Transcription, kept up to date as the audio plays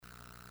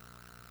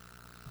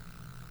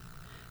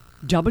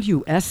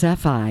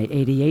WSFI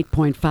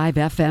 88.5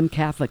 FM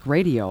Catholic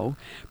Radio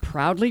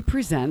proudly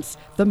presents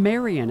the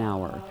Marian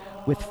Hour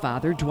with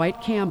Father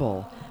Dwight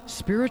Campbell,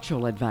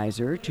 spiritual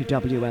advisor to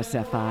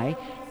WSFI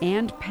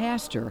and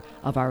pastor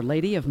of Our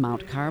Lady of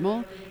Mount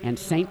Carmel and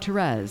St.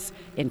 Therese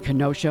in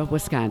Kenosha,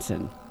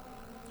 Wisconsin.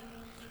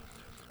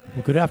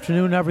 Well, good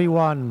afternoon,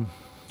 everyone.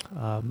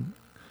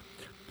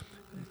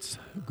 It's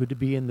good to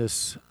be in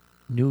this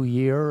new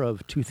year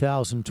of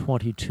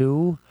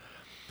 2022,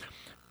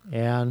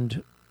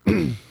 and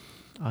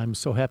I'm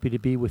so happy to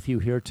be with you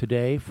here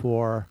today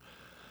for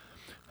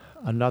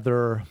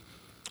another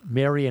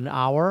Marian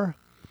Hour,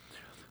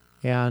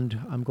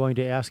 and I'm going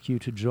to ask you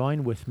to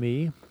join with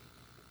me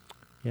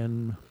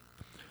in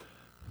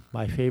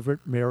my favorite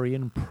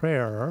Marian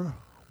prayer,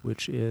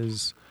 which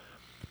is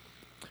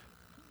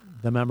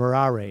the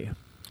Memorare.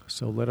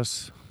 So let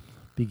us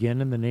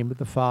begin in the name of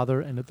the Father,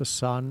 and of the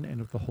Son,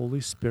 and of the Holy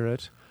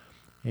Spirit.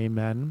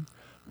 Amen.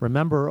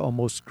 Remember, O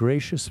most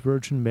gracious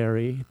Virgin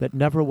Mary, that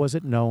never was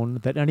it known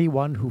that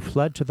anyone who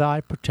fled to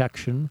thy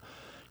protection,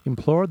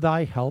 implored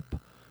thy help,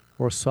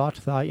 or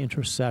sought thy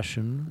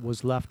intercession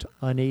was left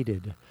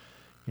unaided.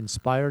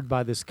 Inspired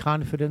by this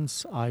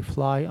confidence, I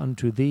fly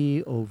unto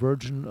thee, O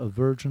Virgin of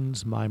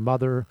Virgins, my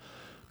Mother.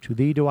 To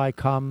thee do I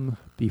come,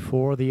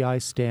 before thee I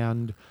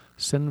stand,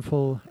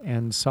 sinful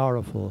and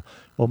sorrowful.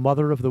 O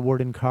Mother of the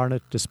Word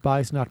incarnate,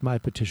 despise not my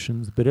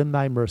petitions, but in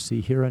thy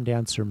mercy hear and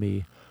answer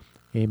me.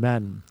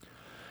 Amen.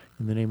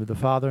 In the name of the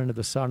Father, and of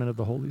the Son, and of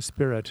the Holy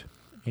Spirit.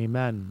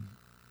 Amen.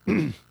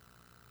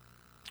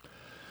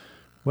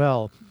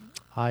 Well,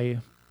 I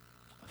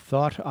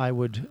thought I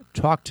would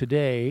talk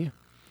today,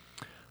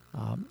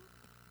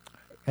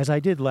 as I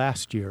did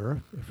last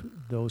year. If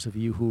those of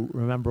you who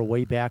remember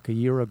way back a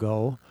year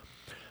ago,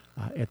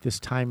 at this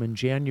time in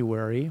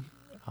January,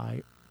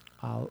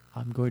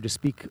 I'm going to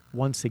speak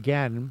once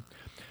again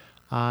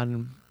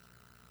on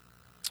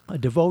a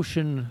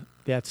devotion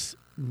that's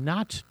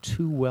not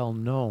too well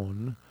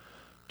known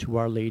to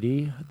Our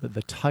Lady.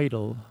 The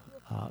title,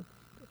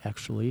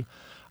 actually,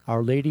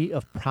 Our Lady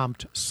of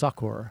Prompt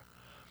Succor.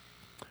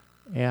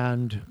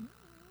 And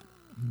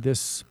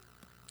this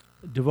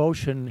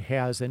devotion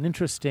has an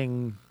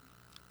interesting,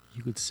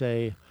 you could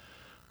say,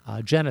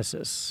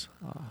 genesis,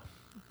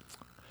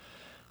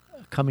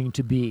 coming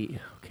to be,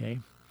 okay?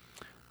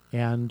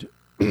 And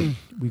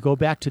we go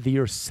back to the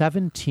year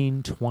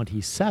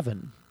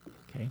 1727,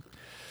 okay?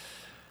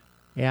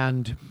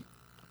 And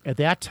at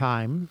that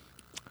time,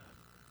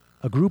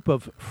 a group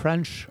of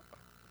French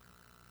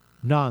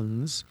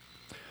nuns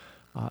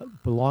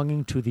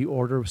belonging to the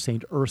Order of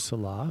St.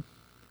 Ursula,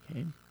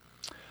 okay,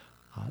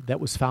 that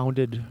was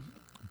founded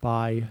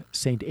by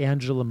St.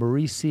 Angela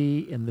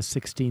Merici in the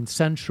 16th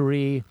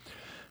century.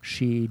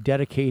 She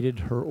dedicated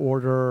her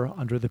order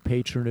under the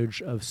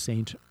patronage of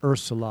St.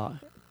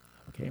 Ursula.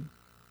 Okay,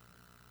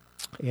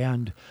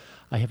 and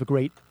I had a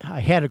great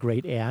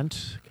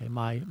aunt, okay,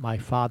 my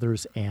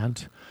father's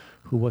aunt,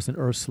 who was an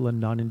Ursuline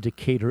nun in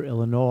Decatur,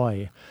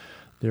 Illinois.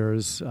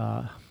 There's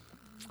a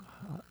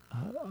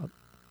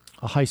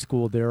high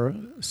school there,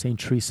 St.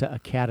 Teresa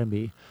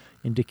Academy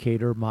in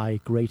Decatur. My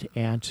great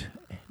aunt,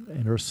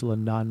 an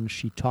Ursuline nun,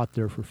 she taught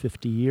there for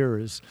 50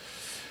 years.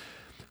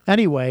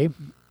 Anyway,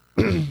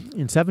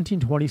 in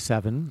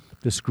 1727,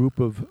 this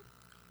group of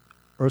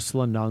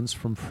Ursuline nuns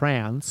from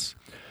France,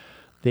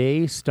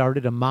 they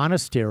started a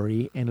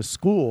monastery and a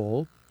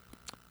school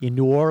in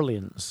New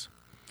Orleans.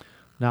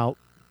 Now,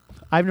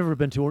 I've never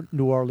been to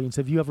New Orleans.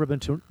 Have you ever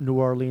been to New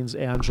Orleans,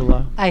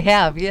 Angela? I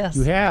have, yes.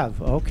 You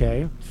have?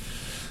 Okay.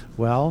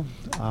 Well,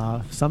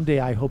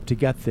 someday I hope to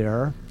get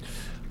there.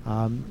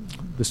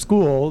 The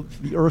school,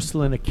 the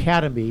Ursuline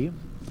Academy,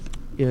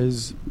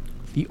 is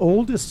the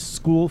oldest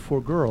school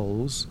for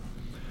girls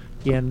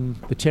in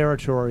the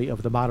territory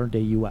of the modern-day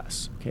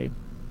U.S., okay?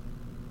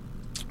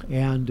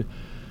 And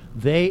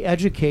they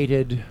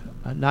educated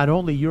not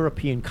only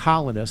European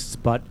colonists,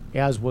 but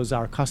as was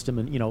our custom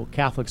in,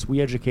 Catholics, we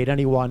educate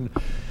anyone.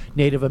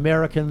 Native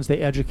Americans,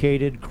 they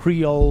educated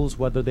Creoles,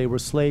 whether they were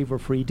slave or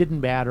free,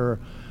 didn't matter.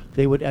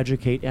 They would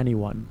educate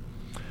anyone.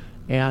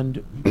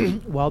 And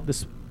well,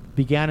 this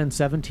began in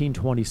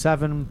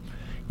 1727.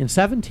 In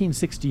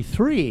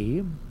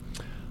 1763,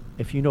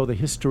 if you know the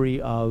history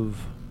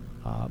of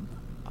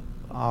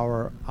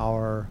our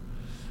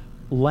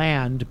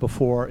land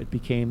before it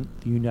became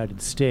the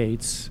United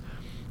States,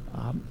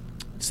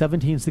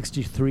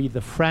 1763, the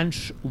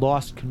French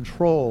lost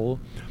control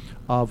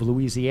of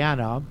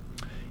Louisiana,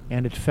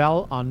 and it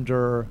fell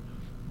under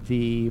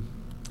the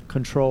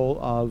control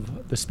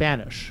of the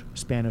Spanish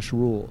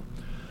rule.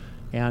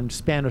 And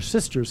Spanish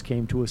sisters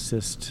came to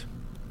assist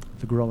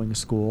the growing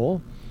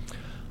school.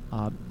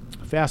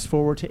 Fast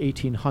forward to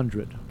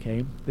 1800,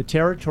 okay? The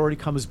territory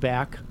comes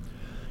back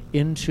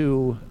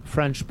into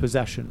French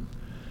possession.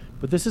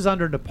 But this is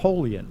under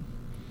Napoleon.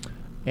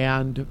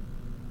 And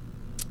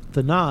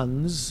the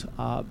nuns,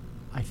 I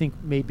think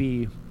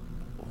maybe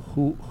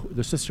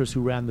the sisters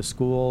who ran the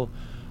school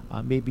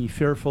may be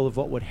fearful of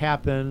what would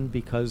happen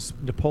because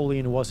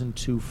Napoleon wasn't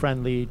too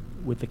friendly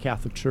with the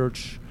Catholic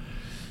Church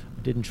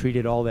didn't treat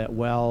it all that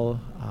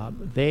well.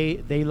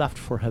 They left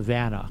for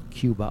Havana,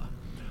 Cuba.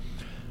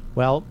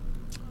 Well,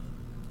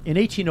 in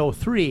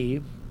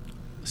 1803,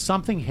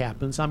 something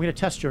happens. I'm going to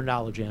test your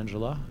knowledge,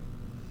 Angela,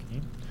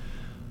 okay,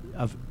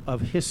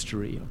 of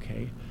history.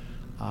 Okay,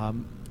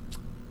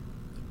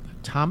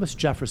 Thomas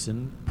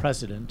Jefferson,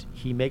 president,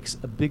 he makes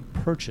a big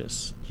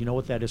purchase. Do you know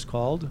what that is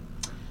called?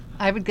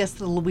 I would guess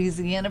the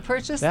Louisiana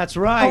Purchase. That's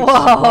right.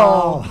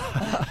 Whoa.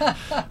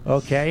 Wow.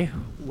 Okay.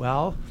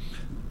 Well,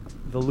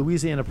 the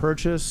Louisiana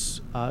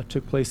Purchase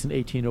took place in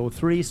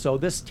 1803. So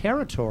this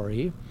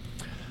territory,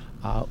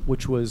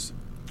 which was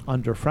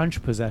under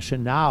French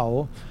possession,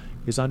 now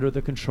is under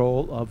the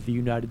control of the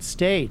United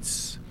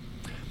States.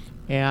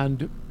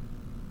 And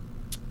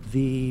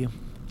the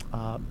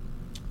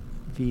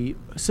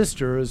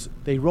sisters,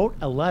 they wrote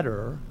a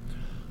letter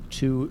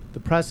to the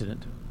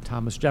president,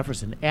 Thomas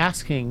Jefferson,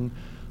 asking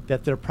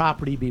that their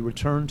property be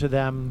returned to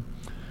them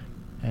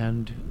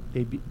and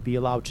they be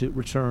allowed to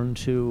return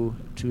to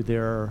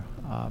their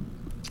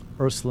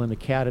Ursuline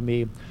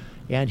Academy,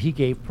 and he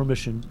gave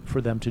permission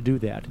for them to do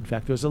that. In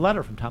fact, there's a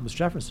letter from Thomas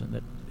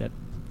Jefferson that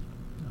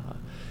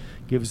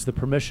gives the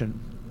permission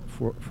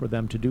for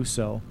them to do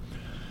so.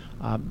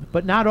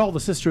 But not all the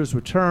sisters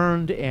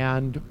returned,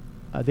 and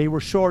they were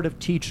short of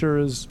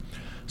teachers.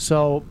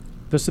 So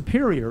the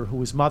superior, who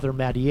was Mother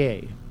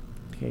Mathieu,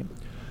 okay,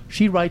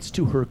 she writes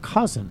to her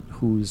cousin,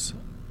 who's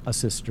a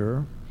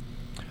sister,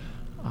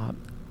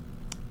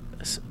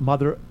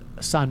 Mother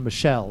Saint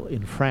Michel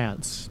in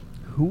France,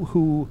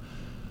 who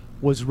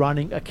was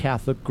running a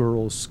Catholic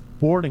girls'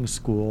 boarding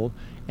school,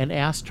 and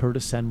asked her to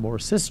send more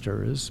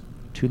sisters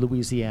to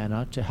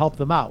Louisiana to help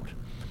them out.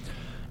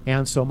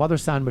 And so Mother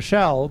Saint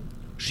Michel,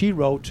 she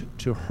wrote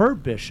to her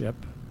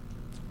bishop,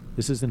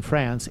 this is in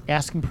France,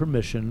 asking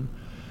permission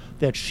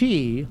that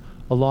she,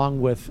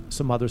 along with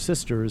some other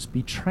sisters,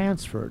 be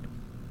transferred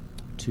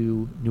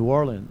to New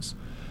Orleans.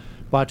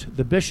 But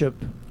the bishop,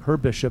 her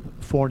bishop,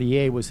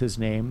 Fournier was his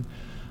name.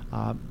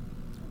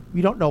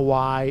 We don't know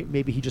why.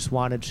 Maybe he just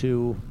wanted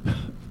to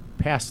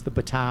pass the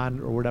baton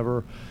or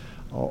whatever,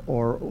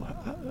 or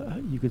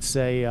you could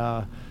say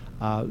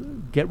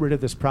get rid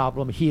of this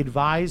problem. He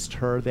advised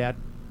her that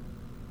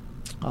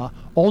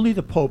only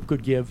the Pope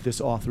could give this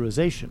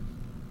authorization.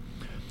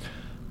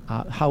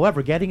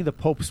 However, getting the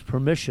Pope's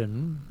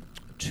permission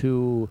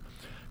to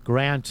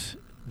grant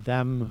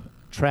them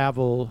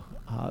travel,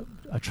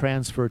 a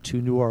transfer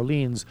to New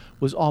Orleans,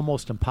 was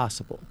almost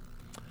impossible.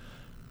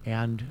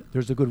 And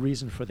there's a good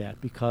reason for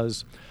that,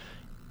 because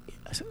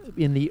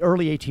in the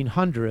early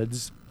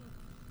 1800s,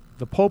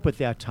 the Pope at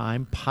that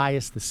time,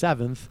 Pius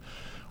VII,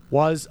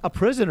 was a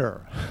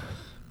prisoner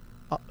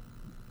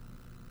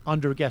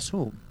under guess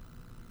whom?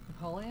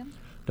 Napoleon?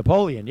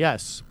 Napoleon,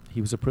 yes.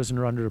 He was a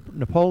prisoner under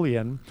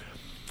Napoleon.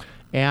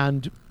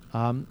 And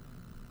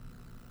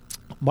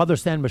Mother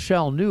Saint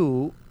Michel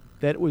knew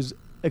that it was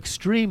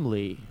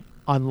extremely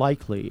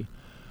unlikely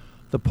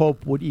the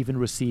Pope would even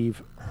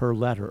receive her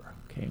letter.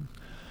 Okay,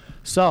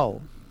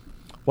 so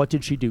what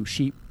did she do?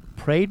 She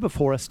prayed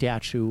before a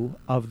statue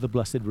of the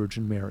Blessed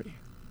Virgin Mary.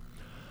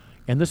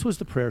 And this was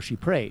the prayer she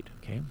prayed.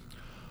 Okay,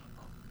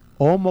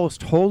 O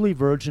most holy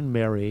Virgin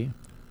Mary,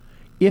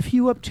 if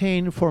you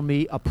obtain for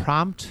me a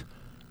prompt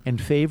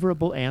and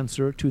favorable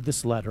answer to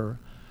this letter,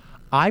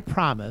 I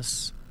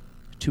promise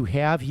to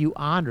have you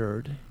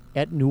honored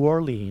at New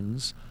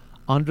Orleans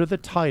under the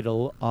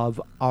title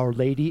of Our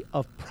Lady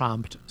of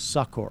Prompt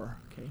Succor,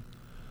 okay,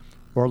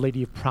 or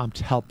Lady of Prompt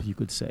Help, you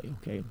could say,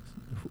 okay.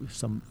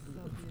 Some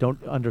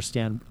don't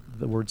understand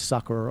the word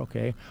succor,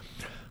 okay.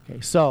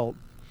 Okay, so,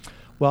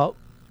 well,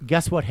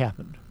 guess what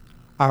happened?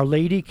 Our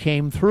Lady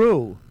came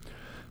through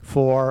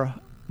for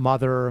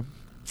Mother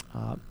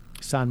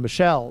Saint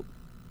Michel,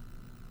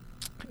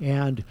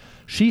 and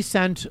she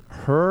sent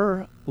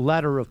her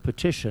letter of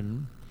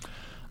petition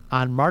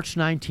on March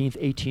 19th,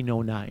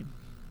 1809.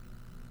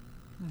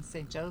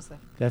 St. Joseph.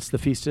 That's the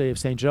feast day of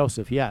St.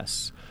 Joseph,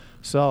 yes.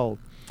 So,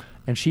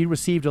 and she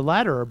received a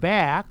letter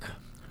back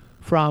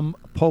from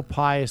Pope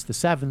Pius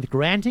VII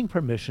granting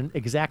permission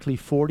exactly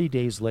 40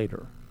 days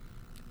later,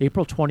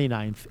 April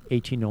 29th,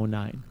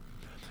 1809.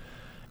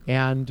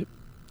 And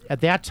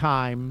at that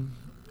time,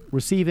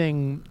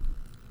 receiving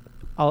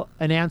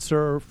an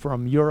answer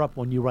from Europe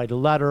when you write a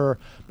letter,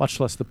 much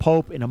less the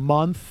Pope, in a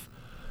month,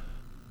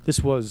 this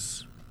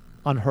was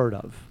unheard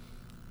of.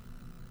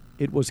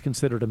 It was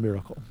considered a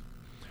miracle.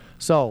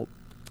 So,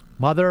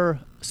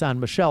 Mother Saint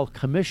Michel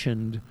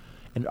commissioned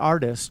an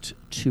artist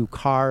to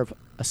carve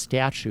a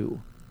statue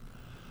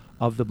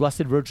of the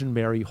Blessed Virgin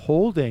Mary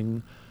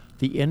holding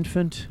the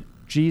infant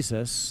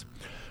Jesus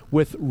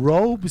with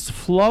robes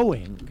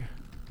flowing,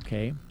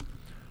 okay?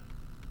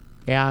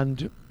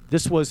 And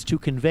this was to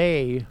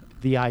convey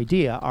the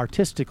idea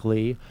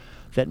artistically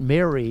that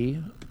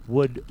Mary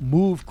would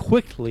move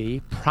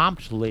quickly,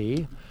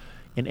 promptly,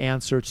 in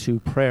answer to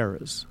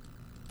prayers.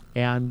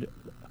 And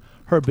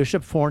her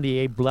Bishop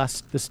Fournier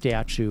blessed the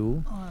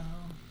statue. Oh.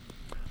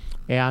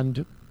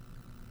 And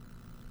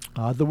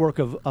the work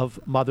of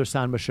Mother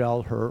Saint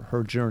Michel,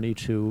 her journey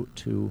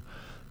to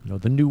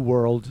the New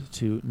World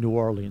to New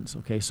Orleans.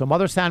 Okay, so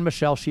Mother Saint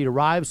Michelle, she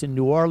arrives in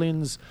New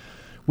Orleans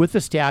with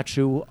the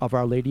statue of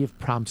Our Lady of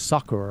Prompt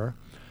Succor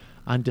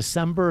on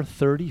December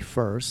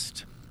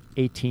 31st,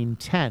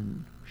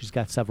 1810. She's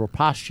got several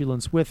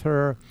postulants with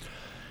her,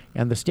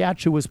 and the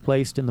statue was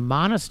placed in the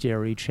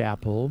monastery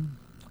chapel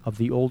of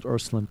the Old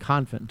Ursuline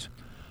Convent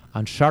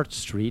on Chartres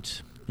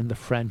Street in the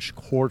French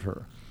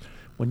Quarter.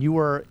 When you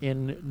were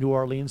in New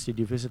Orleans, did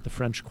you visit the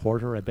French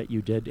Quarter? I bet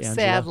you did, Angela.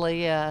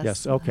 Sadly, yes.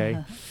 Yes,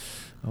 okay.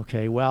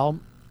 Okay, well,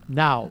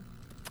 now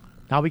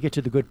we get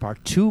to the good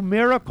part. 2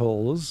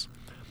 miracles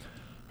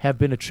have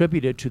been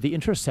attributed to the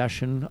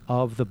intercession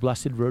of the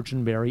Blessed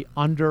Virgin Mary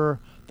under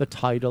the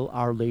title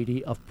Our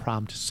Lady of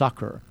Prompt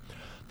Succor.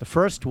 The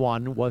first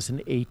one was in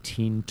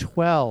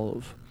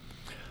 1812,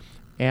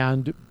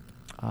 and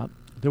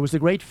there was a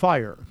great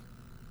fire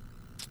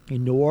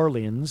in New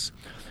Orleans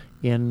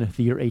in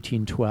the year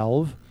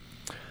 1812,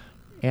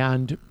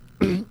 and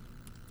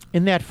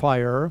in that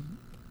fire,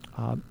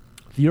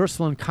 the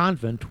Ursuline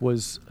Convent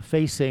was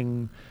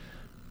facing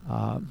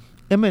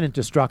imminent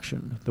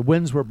destruction. The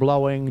winds were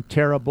blowing,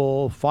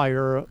 terrible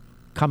fire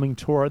coming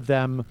toward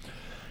them,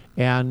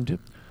 and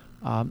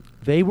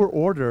they were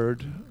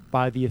ordered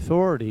by the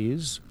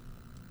authorities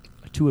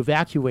to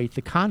evacuate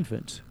the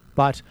convent.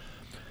 But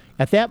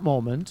at that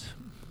moment,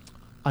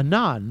 a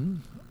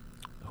nun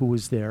who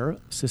was there,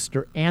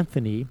 Sister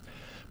Anthony,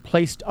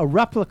 placed a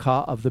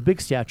replica of the big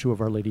statue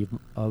of Our Lady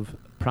of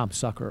Prompt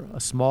Succor,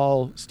 a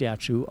small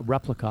statue, a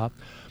replica,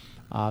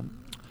 on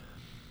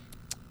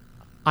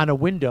a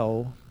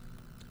window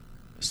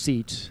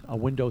seat, a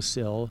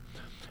windowsill,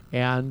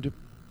 and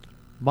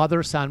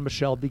Mother Saint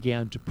Michelle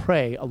began to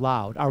pray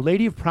aloud. Our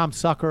Lady of Prompt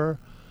Succor,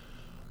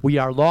 we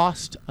are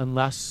lost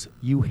unless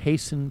you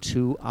hasten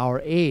to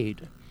our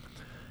aid.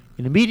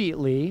 And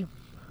immediately,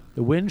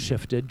 the wind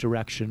shifted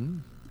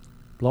direction,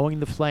 blowing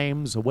the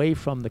flames away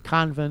from the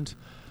convent,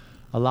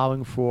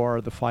 allowing for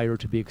the fire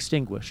to be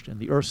extinguished. And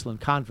the Ursuline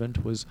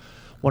Convent was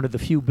one of the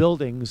few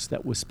buildings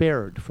that was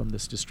spared from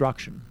this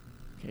destruction.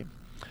 Okay.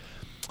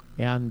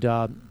 And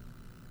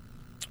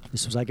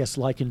this was, I guess,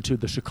 likened to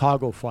the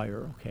Chicago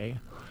fire. Okay.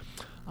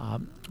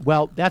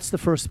 Well, that's the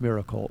first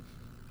miracle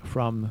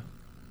from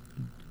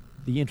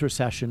the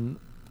intercession,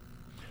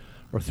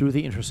 or through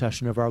the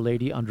intercession of Our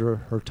Lady under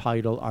her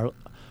title,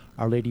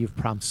 Our Lady of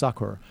Prompt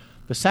Succor.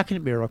 The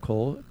second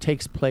miracle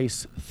takes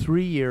place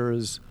 3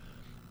 years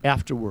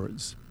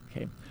afterwards.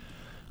 Okay.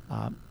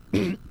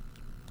 In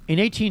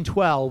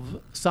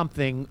 1812,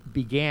 something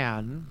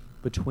began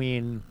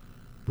between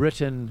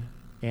Britain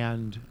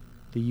and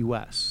the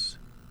U.S.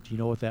 Do you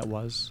know what that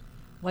was?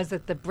 Was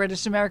it the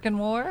British-American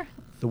War?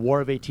 The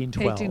War of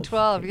 1812.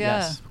 1812, yeah.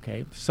 Yes.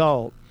 Okay.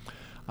 So,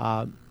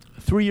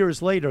 3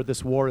 years later,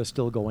 this war is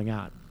still going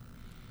on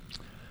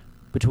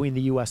between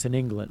the U.S. and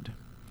England.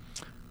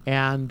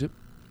 And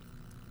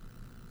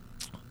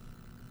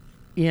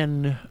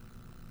in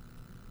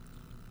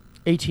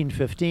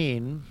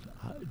 1815,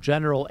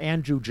 General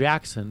Andrew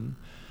Jackson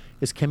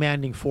is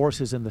commanding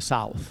forces in the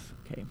South.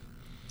 Okay.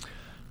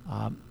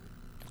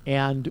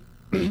 And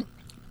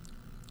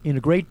in a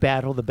great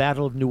battle, the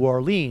Battle of New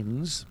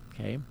Orleans,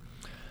 okay,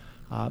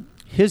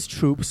 his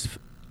troops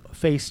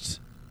faced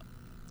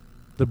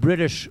the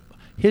British.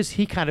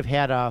 He kind of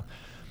had a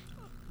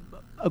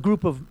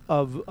group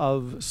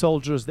of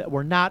soldiers that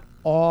were not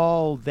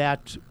all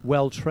that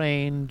well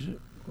trained.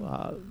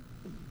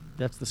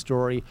 That's the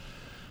story.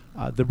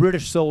 The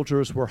British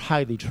soldiers were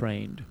highly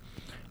trained,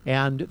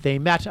 and they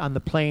met on the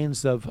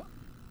plains of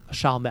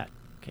Chalmette,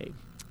 okay,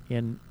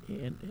 in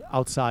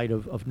outside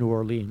of New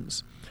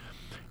Orleans.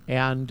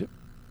 And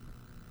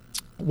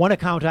one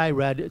account I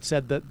read, it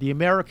said that the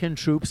American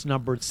troops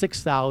numbered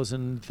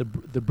 6,000.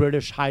 The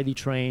British highly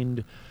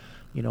trained,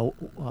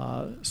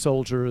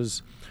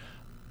 soldiers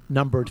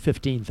numbered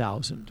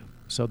 15,000.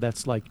 So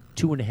that's like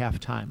 2.5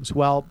 times.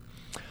 Well,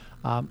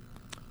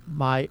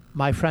 my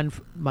friend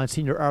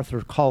Monsignor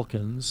Arthur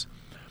Calkins,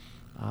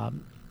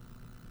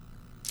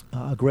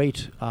 a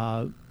great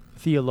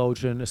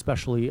theologian,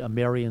 especially a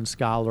Marian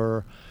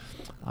scholar,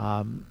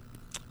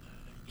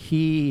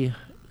 he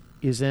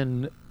is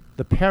in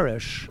the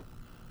parish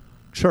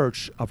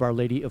church of Our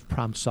Lady of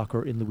Prompt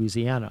Succor in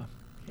Louisiana.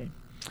 Okay.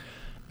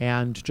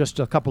 And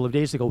just a couple of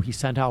days ago, he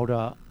sent out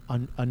a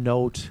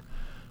note,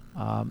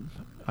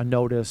 a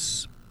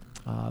notice,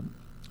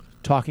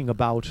 talking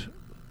about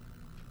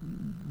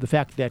the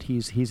fact that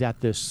he's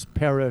at this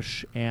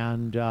parish,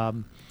 and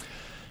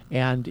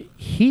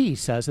he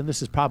says, and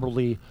this is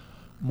probably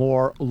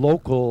more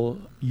local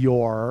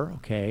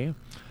okay,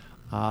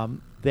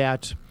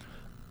 that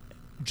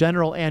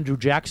General Andrew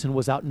Jackson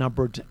was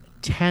outnumbered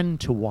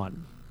 10-1, wow,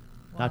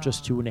 not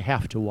just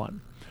 2.5-1.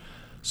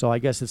 So I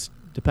guess it's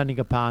depending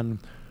upon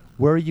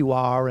where you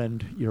are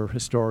and your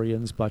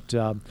historians, but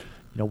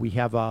we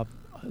have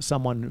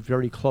someone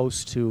very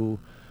close to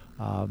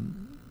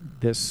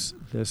this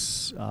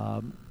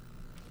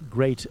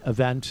great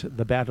event,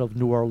 the Battle of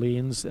New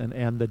Orleans,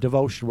 and the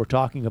devotion we're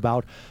talking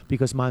about,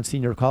 because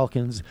Monsignor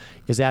Calkins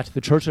is at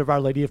the Church of Our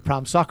Lady of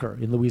Prompt Succor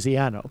in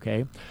Louisiana,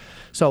 okay?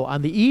 So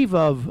on the eve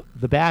of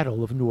the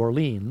Battle of New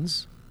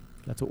Orleans,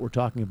 that's what we're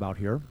talking about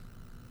here,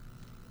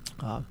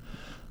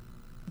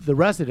 the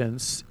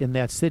residents in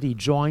that city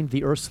joined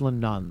the Ursuline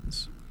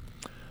nuns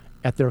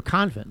at their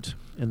convent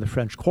in the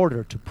French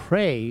Quarter to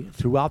pray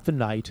throughout the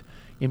night,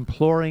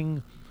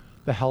 imploring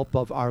the help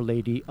of Our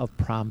Lady of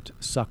Prompt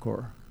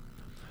Succor.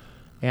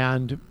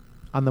 And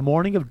on the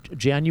morning of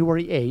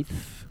January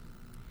 8th,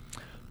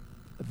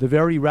 the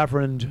very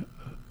Reverend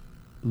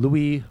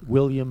Louis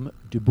William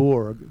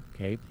Dubourg,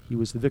 okay, he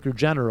was the Vicar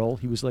General,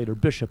 he was later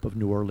Bishop of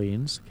New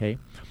Orleans, okay,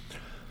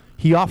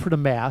 he offered a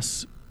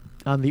Mass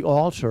on the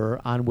altar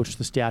on which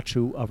the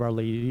statue of Our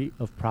Lady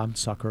of Prompt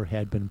Succor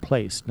had been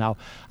placed. Now,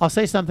 I'll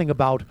say something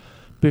about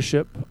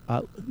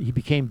he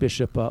became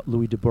Bishop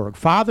Louis Dubourg.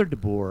 Father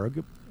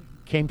Dubourg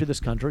came to this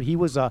country. He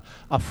was a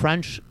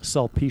French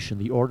Sulpician,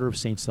 the Order of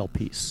Saint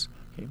Sulpice.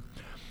 Okay?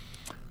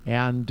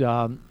 And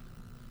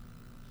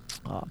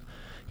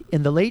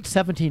in the late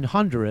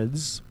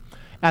 1700s,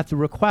 at the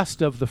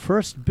request of the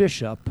first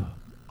bishop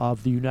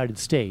of the United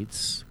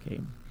States,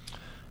 okay,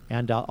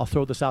 and I'll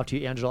throw this out to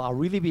you, Angela. I'll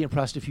really be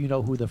impressed if you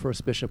know who the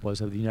first bishop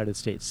was of the United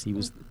States. He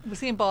was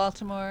he in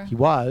Baltimore? He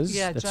was.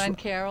 Yeah, John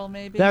Carroll,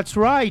 maybe. That's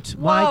right.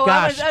 Whoa, My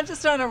gosh. I'm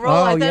just on a roll.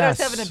 Oh, I thought yes.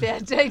 I was having a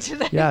bad day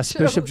today. Yes, too.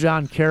 Bishop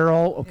John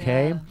Carroll.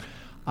 Okay.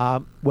 Yeah.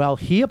 Well,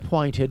 he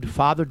appointed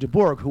Father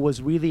Dubourg, who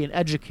was really an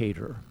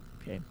educator,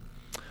 okay,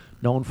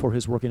 known for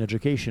his work in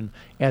education,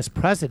 as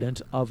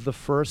president of the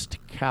first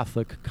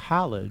Catholic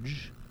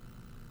college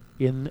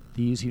in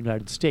these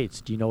United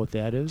States. Do you know what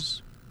that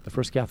is? The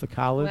first Catholic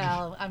college?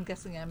 Well, I'm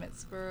guessing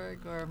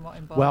Emmitsburg or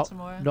in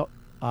Baltimore. Well,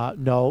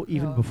 no,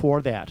 even No.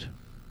 before that.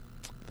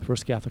 The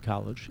first Catholic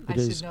college. I It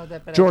is should know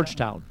that, but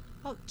Georgetown.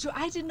 Oh,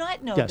 I did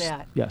not know Yes,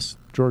 that. yes,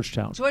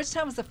 Georgetown.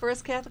 Georgetown was the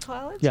first Catholic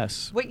college?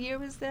 Yes. What year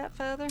was that,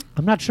 Father?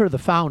 I'm not sure of the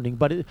founding,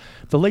 but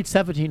the late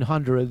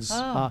 1700s,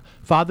 Oh.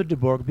 Father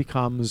Dubourg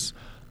becomes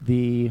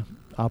the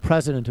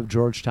president of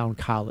Georgetown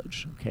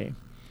College. Okay,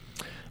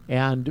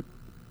 and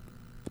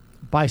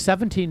by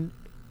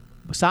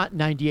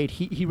 1798,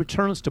 he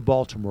returns to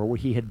Baltimore, where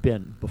he had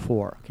been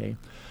before. Okay,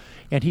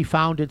 and he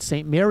founded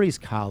St. Mary's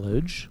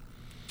College,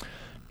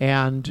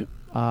 and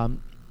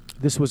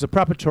this was a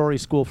preparatory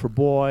school for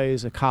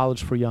boys, a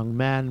college for young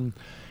men.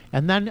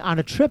 And then on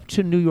a trip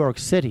to New York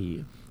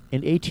City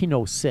in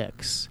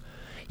 1806,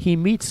 he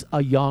meets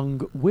a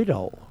young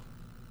widow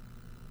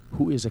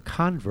who is a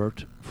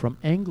convert from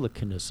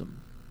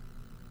Anglicanism.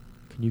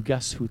 Can you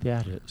guess who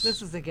that is?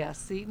 This is a guess.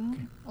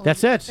 Seton?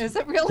 That's it. Is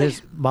it really?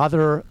 His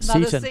Mother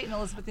Seton. Seton,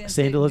 Elizabeth Ann St.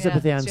 Seton,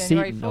 Elizabeth yeah, Ann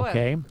January Seton, 4th.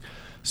 okay?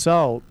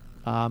 So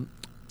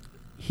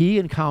he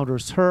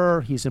encounters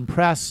her. He's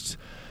impressed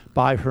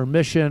by her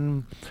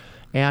mission,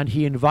 and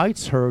he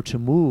invites her to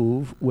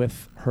move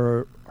with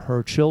her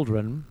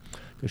children,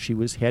 because she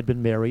had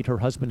been married, her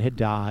husband had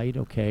died,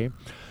 okay,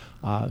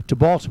 to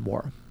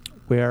Baltimore,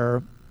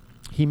 where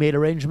he made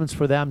arrangements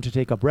for them to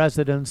take up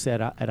residence at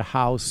a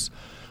house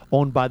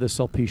owned by the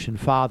Sulpician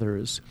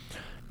Fathers.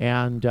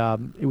 And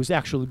it was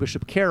actually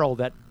Bishop Carroll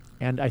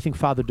and I think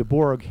Father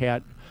Dubourg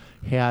had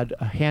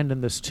a hand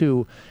in this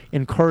too,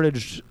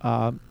 encouraged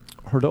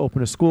her to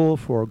open a school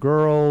for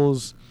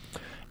girls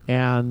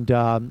and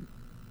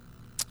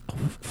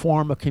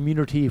form a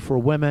community for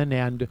women.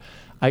 And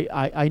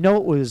I know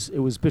it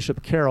was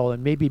Bishop Carroll,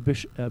 and maybe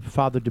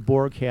Father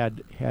Dubourg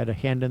had a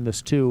hand in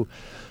this too,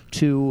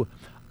 to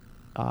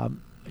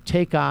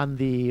take on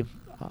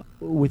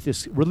with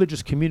this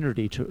religious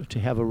community to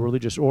have a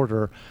religious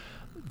order.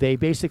 They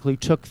basically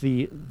took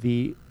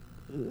they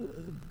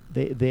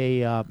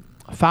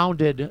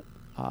founded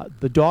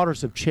the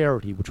Daughters of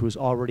Charity, which was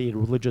already a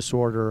religious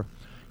order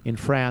in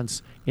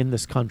France, in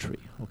this country.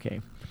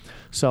 Okay,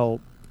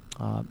 so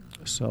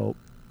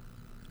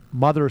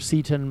Mother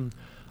Seton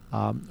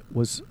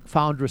was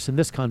foundress in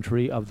this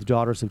country of the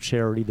Daughters of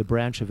Charity, the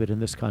branch of it in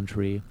this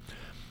country,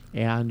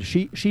 and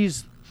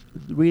she's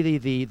really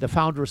the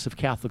foundress of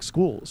Catholic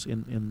schools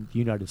in the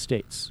United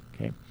States.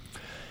 Okay.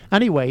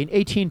 Anyway, in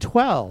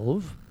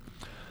 1812,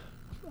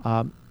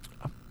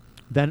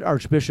 then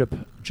Archbishop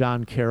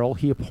John Carroll,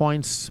 he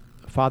appoints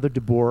Father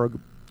Dubourg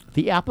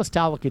the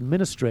apostolic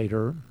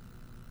administrator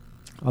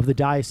of the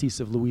Diocese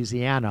of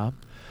Louisiana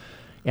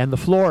and the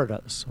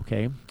Floridas.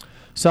 Okay,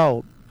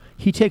 so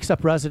he takes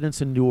up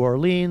residence in New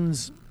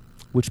Orleans,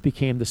 which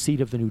became the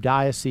seat of the new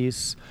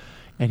diocese,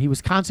 and he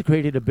was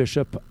consecrated a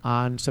bishop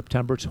on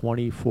September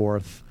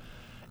 24th,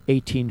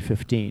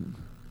 1815.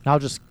 I'll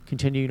just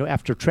continue.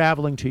 After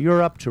traveling to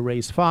Europe to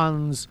raise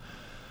funds,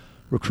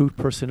 recruit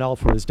personnel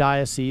for his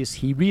diocese,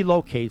 he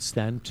relocates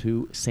then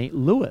to St.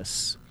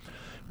 Louis,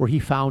 where he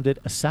founded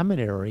a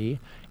seminary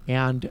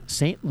and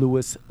St.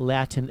 Louis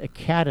Latin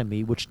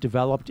Academy, which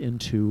developed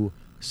into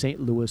St.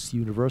 Louis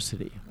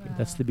University. Wow.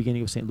 That's the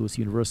beginning of St. Louis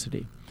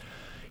University.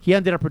 He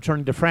ended up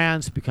returning to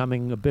France,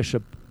 becoming a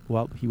bishop.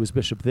 Well, he was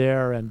bishop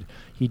there, and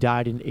he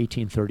died in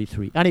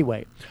 1833.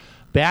 Anyway,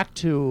 back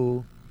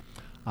to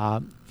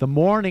the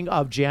morning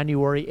of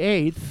January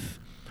 8th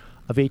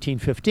of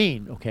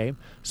 1815, okay?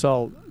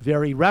 So,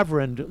 Very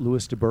Reverend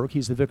Louis Dubourg,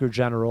 he's the Vicar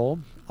General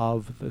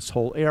of this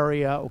whole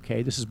area.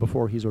 Okay, this is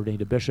before he's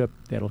ordained a bishop.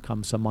 That'll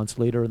come some months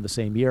later in the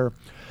same year.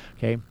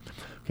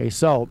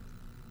 So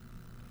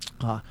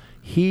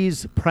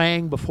he's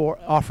praying before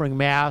offering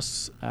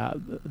Mass.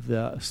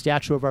 The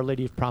statue of Our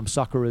Lady of Prompt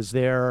Succor is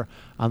there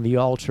on the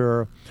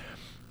altar,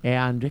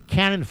 and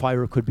cannon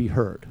fire could be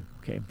heard.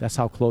 Okay, that's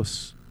how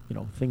close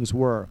things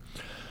were.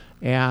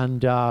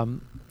 And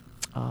the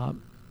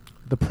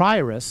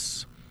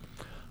prioress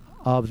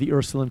of the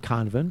Ursuline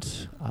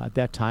convent at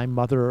that time,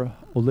 Mother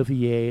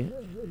Olivier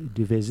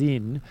de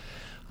Vezine,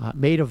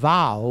 made a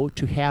vow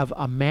to have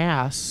a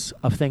Mass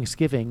of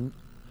Thanksgiving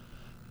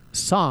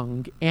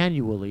sung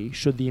annually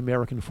should the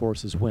American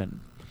forces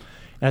win.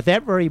 And at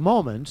that very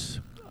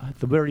moment,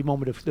 the very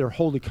moment of their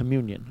Holy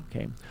Communion,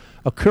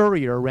 a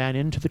courier ran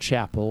into the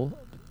chapel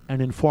and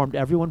informed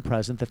everyone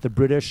present that the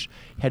British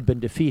had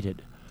been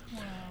defeated.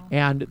 Wow.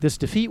 And this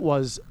defeat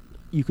was,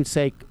 you could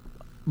say,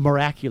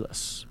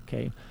 miraculous.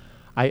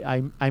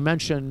 I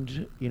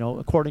mentioned,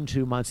 according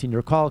to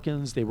Monsignor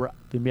Calkins, the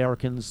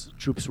Americans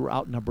troops were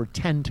outnumbered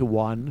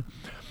 10-1,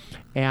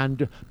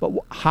 but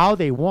how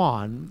they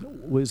won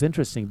was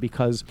interesting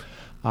because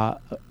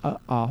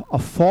a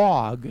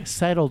fog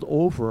settled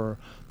over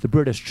the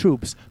British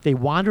troops. They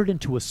wandered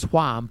into a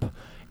swamp,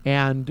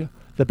 and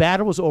the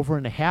battle was over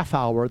in a half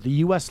hour. The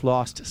U.S.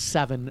 lost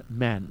 7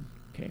 men.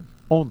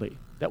 Only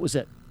that was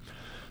it.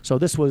 So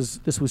this was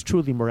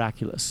truly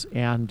miraculous.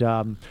 And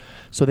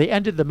so they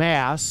ended the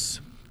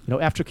Mass.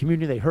 After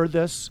communion, they heard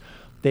this.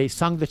 They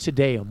sung the Te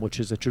Deum, which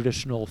is a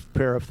traditional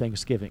prayer of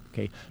thanksgiving.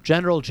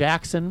 General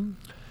Jackson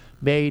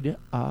paid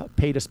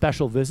a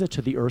special visit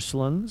to the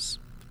Ursulines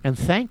and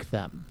thanked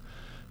them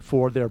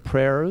for their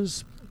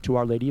prayers to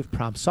Our Lady of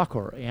Prompt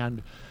Succor.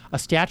 And a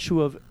statue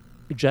of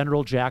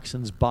General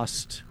Jackson's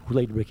bust, who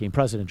later became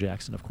President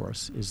Jackson, of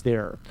course, is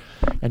there.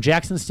 And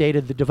Jackson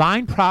stated, "The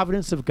divine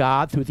providence of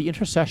God, through the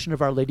intercession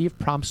of Our Lady of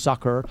Prompt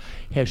Succor,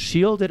 has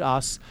shielded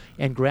us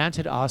and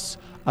granted us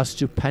a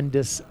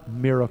stupendous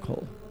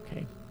miracle."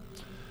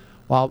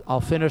 Well,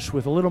 I'll finish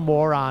with a little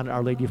more on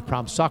Our Lady of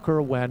Prompt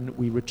Succor when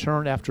we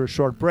return after a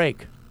short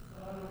break.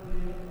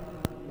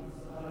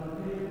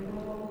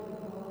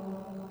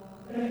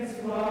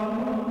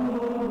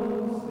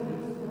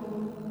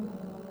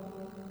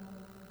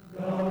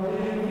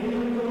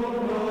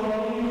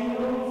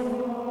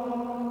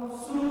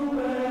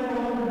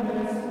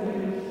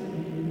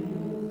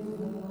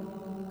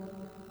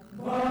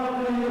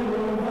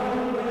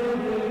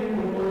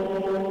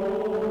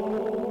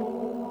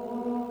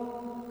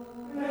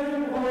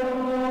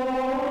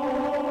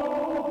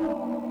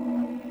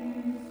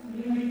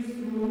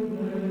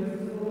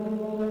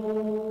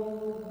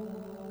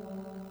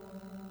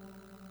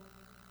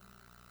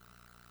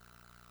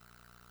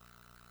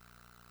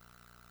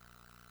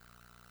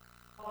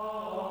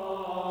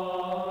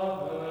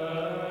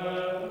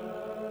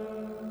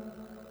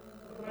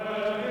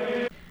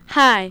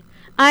 Hi,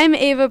 I'm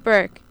Ava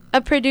Burke, a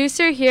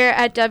producer here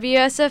at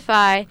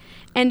WSFI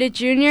and a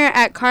junior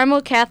at Carmel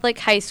Catholic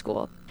High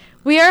School.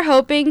 We are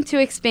hoping to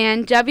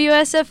expand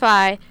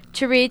WSFI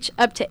to reach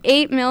up to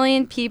 8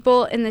 million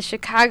people in the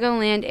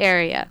Chicagoland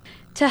area.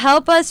 To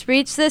help us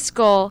reach this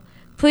goal,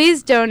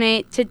 please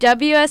donate to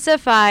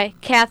WSFI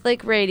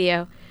Catholic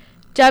Radio.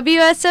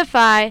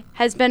 WSFI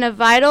has been a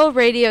vital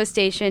radio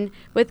station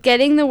with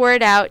getting the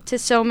word out to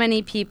so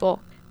many people.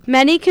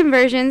 Many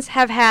conversions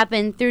have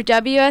happened through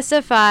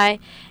WSFI,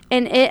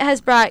 and it has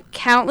brought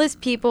countless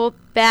people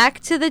back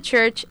to the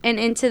church and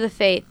into the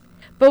faith.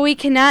 But we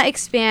cannot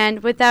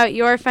expand without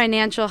your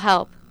financial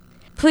help.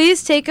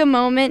 Please take a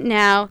moment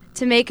now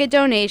to make a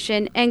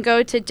donation and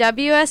go to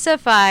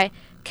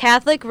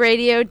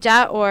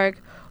WSFICatholicRadio.org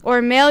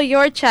or mail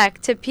your check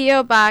to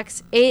P.O.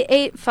 Box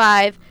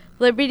 885,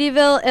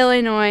 Libertyville,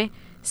 Illinois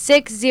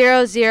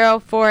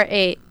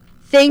 60048.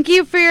 Thank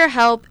you for your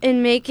help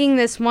in making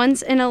this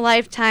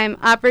once-in-a-lifetime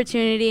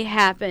opportunity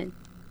happen.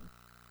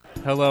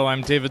 Hello,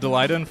 I'm David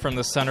Delyden from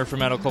the Center for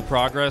Medical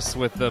Progress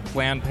with the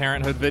Planned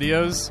Parenthood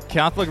videos.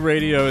 Catholic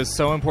radio is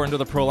so important to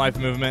the pro-life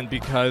movement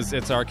because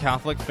it's our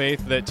Catholic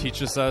faith that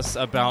teaches us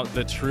about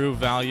the true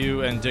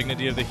value and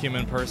dignity of the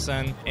human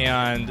person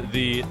and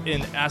the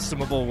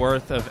inestimable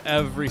worth of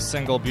every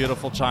single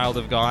beautiful child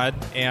of God.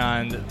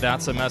 And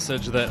that's a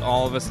message that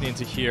all of us need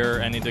to hear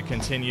and need to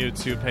continue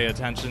to pay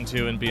attention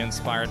to and be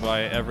inspired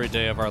by every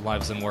day of our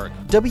lives and work.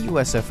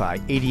 WSFI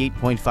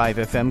 88.5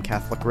 FM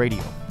Catholic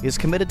Radio is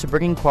committed to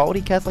bringing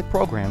quality Catholic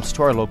programs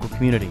to our local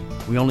community.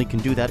 We only can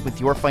do that with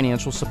your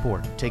financial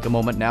support. Take a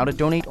moment now to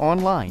donate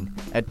online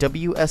at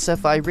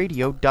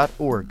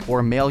WSFIRadio.org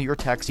or mail your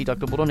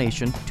tax-deductible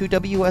donation to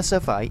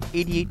WSFI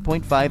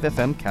 88.5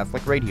 FM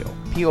Catholic Radio,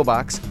 P.O.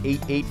 Box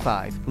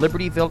 885,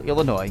 Libertyville,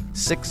 Illinois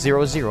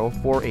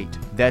 60048.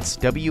 That's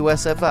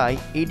WSFI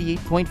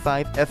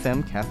 88.5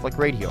 FM Catholic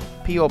Radio,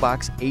 P.O.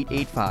 Box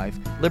 885,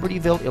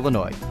 Libertyville,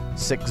 Illinois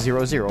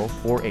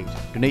 60048.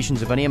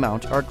 Donations of any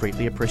amount are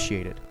greatly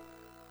appreciated.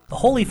 The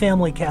Holy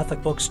Family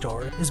Catholic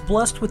Bookstore is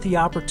blessed with the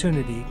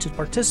opportunity to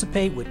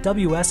participate with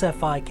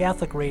WSFI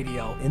Catholic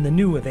Radio in the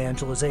new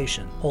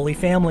evangelization. Holy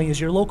Family is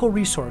your local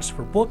resource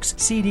for books,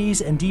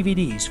 CDs, and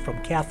DVDs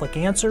from Catholic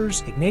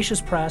Answers,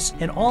 Ignatius Press,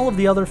 and all of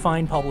the other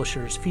fine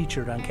publishers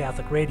featured on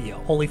Catholic Radio.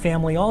 Holy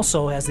Family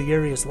also has the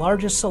area's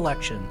largest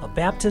selection of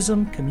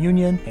baptism,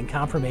 communion, and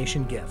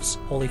confirmation gifts.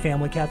 Holy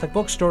Family Catholic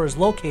Bookstore is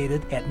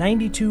located at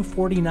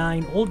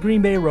 9249 Old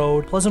Green Bay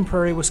Road, Pleasant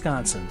Prairie,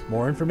 Wisconsin.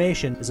 More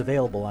information is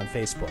available on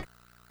Facebook.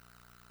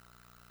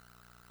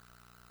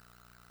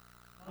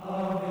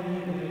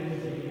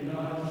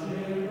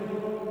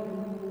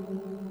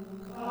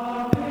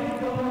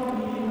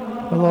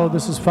 Hello,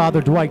 this is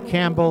Father Dwight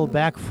Campbell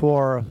back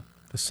for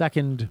the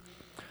second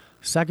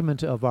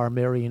segment of our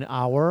Marian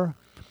Hour.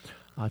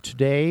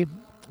 Today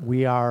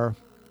we are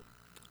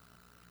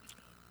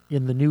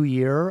in the new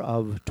year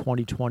of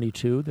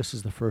 2022. This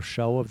is the first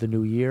show of the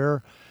new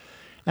year.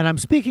 And I'm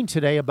speaking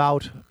today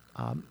about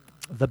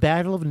the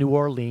Battle of New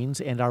Orleans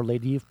and Our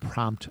Lady of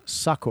Prompt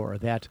Succor.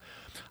 That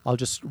I'll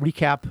just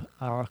recap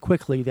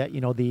quickly that,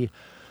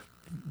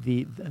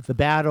 the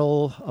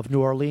Battle of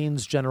New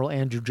Orleans, General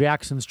Andrew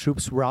Jackson's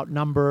troops were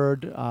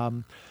outnumbered.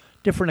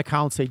 Different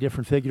accounts say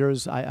different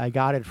figures. I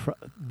got it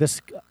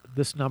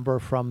this number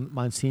from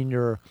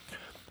Monsignor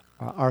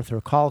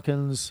Arthur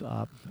Calkins,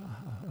 a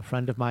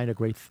friend of mine, a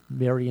great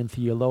Marian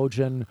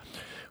theologian,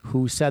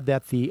 who said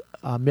that the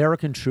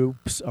American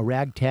troops, a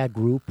ragtag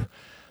group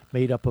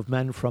made up of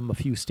men from a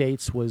few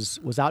states, was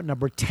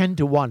outnumbered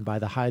 10-1 by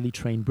the highly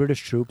trained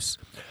British troops.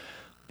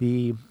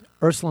 The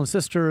Ursuline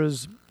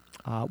sisters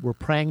were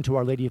praying to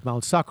Our Lady of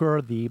Mount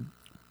Succor. The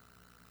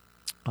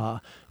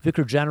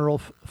Vicar General,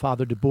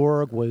 Father de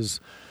Bourg, was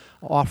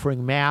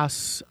offering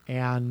Mass,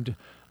 and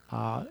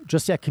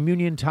just at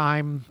communion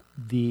time,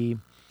 the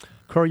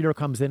courier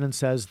comes in and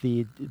says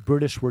the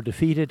British were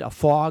defeated. A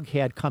fog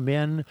had come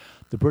in.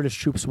 The British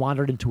troops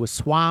wandered into a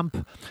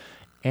swamp,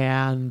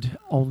 and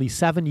only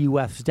 7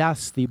 U.S.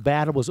 deaths. The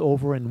battle was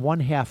over in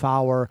 1/2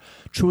 hour,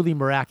 truly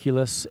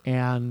miraculous,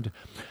 and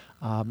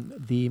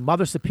the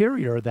Mother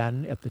Superior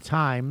then, at the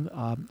time,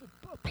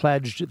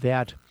 pledged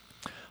that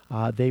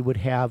they would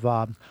have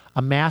a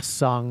Mass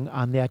sung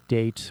on that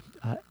date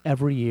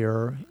every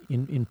year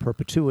in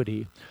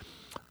perpetuity.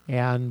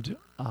 And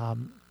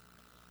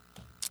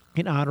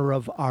in honor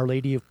of Our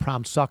Lady of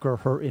Prompt Succor,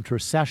 her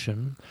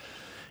intercession,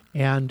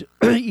 and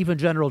even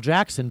General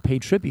Jackson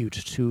paid tribute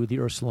to the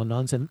Ursuline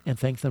nuns and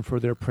thanked them for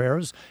their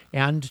prayers,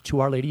 and to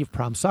Our Lady of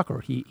Prompt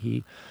Succor.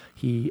 He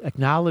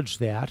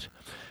acknowledged that.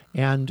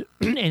 And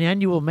an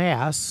annual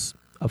Mass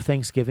of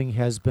Thanksgiving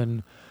has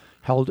been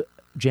held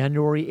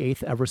January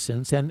 8th ever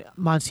since. And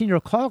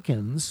Monsignor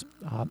Calkins,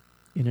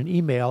 in an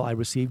email I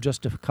received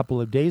just a couple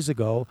of days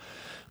ago,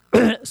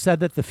 said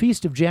that the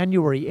feast of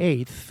January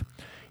 8th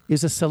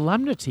is a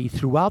solemnity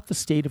throughout the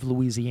state of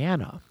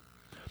Louisiana.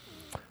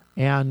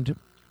 And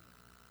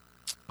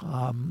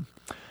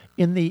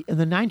in the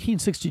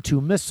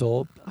 1962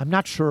 Missal, I'm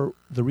not sure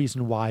the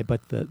reason why,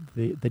 but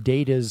the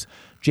date is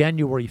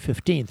January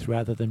 15th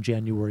rather than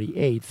January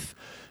 8th.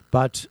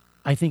 But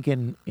I think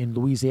in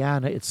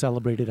Louisiana it's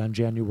celebrated on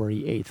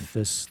January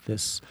 8th,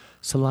 this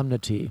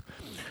solemnity.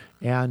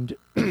 And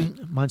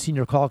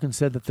Monsignor Calkins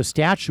said that the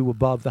statue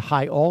above the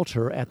high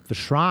altar at the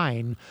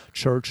Shrine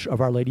Church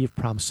of Our Lady of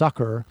Prompt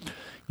Succor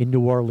in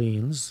New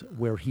Orleans,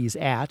 where he's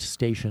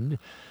stationed,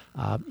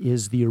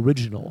 is the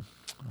original.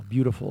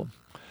 Beautiful.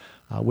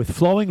 With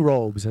flowing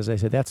robes, as I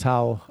said. That's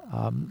how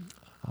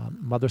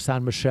Mother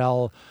Saint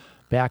Michel,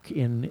 back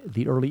in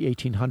the early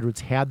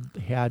 1800s,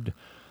 had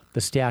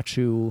the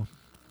statue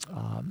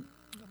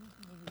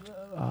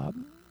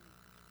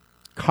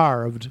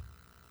carved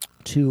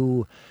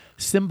to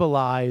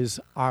symbolize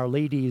Our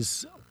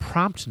Lady's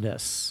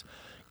promptness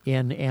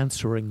in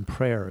answering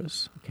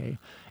prayers. Okay,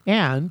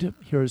 and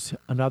here's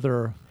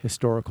another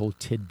historical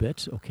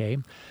tidbit. Okay,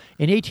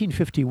 in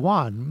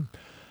 1851.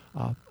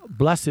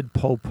 Blessed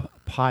Pope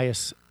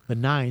Pius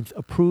IX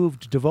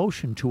approved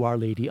devotion to Our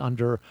Lady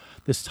under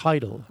this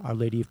title, Our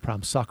Lady of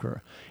Prompt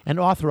Succor, and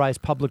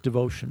authorized public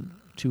devotion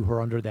to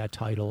her under that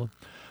title,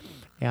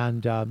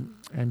 and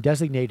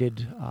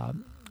designated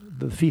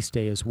the feast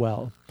day as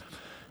well.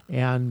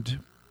 And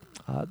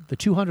the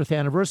 200th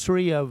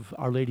anniversary of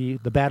Our Lady,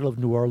 the Battle of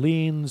New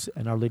Orleans,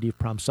 and Our Lady of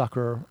Prompt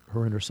Succor,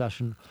 her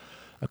intercession,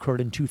 occurred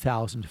in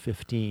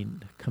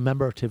 2015.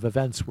 Commemorative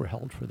events were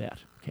held for that.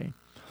 Okay.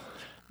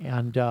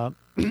 And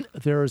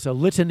there's a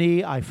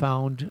litany I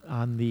found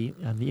on the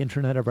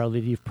internet of Our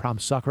Lady of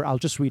Prompt Succor. I'll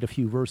just read a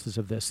few verses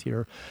of this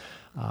here.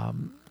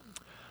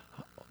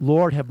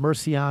 Lord, have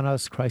mercy on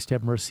us. Christ,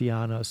 have mercy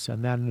on us.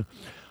 And then,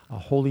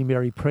 Holy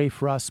Mary, pray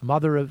for us.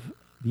 Mother of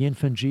the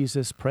infant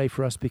Jesus, pray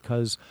for us,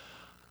 because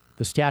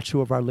the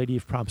statue of Our Lady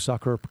of Prompt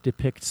Succor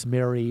depicts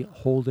Mary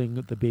holding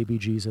the baby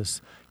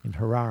Jesus in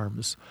her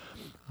arms.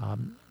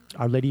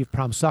 Our Lady of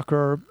Prompt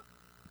Succor,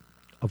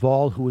 of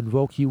all who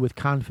invoke you with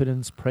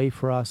confidence, pray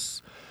for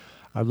us.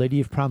 Our Lady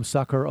of Prompt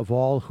Succor, of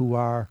all who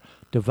are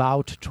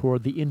devout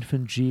toward the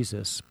infant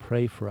Jesus,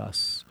 pray for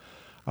us.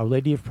 Our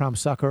Lady of Prompt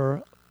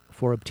Succor,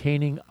 for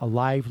obtaining a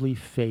lively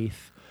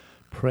faith,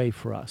 pray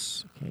for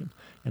us. Okay,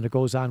 and it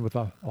goes on with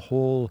a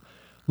whole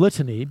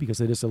litany, because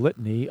it is a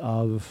litany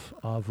of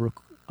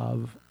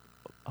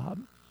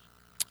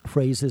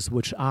phrases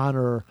which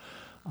honor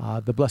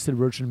the Blessed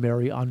Virgin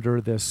Mary under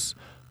this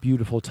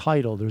beautiful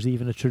title. There's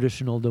even a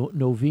traditional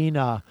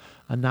novena,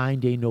 a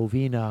 9-day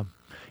novena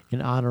in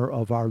honor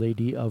of Our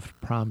Lady of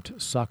Prompt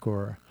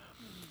Succor.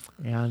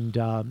 And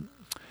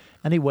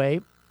anyway,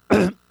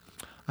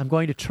 I'm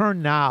going to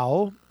turn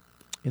now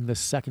in the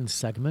second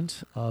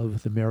segment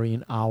of the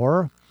Marian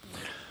Hour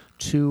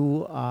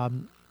to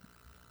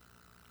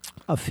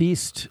a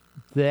feast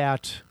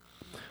that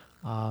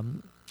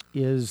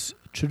is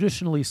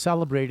traditionally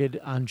celebrated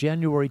on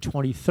January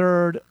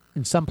 23rd.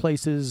 In some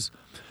places,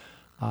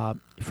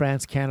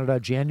 France, Canada,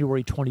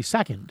 January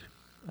 22nd,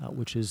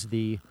 which is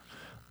the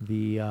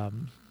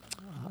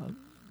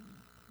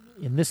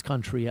in this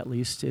country at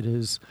least, it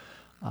is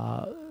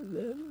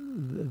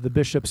the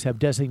bishops have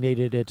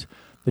designated it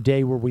the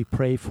day where we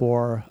pray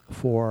for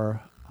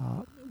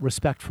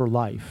respect for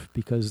life,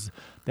 because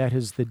that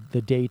is the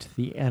date,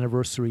 the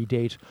anniversary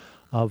date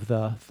of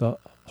the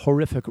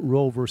horrific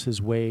Roe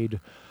versus Wade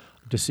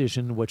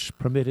decision, which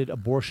permitted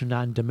abortion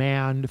on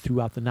demand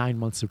throughout the 9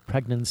 months of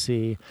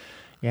pregnancy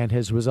and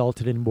has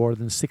resulted in more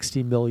than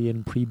 60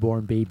 million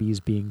preborn babies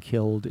being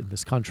killed in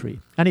this country.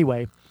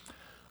 Anyway,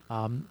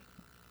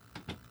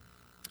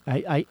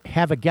 I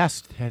have a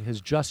guest that has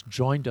just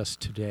joined us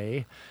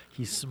today.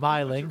 He's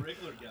smiling.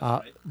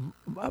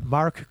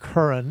 Mark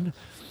Curran.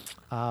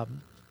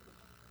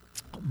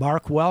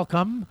 Mark,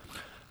 welcome.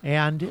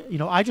 And,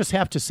 I just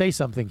have to say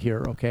something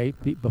here, okay?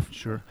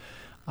 Sure.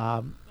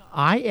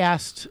 I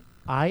asked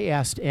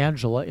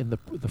Angela in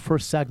the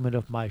first segment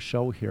of my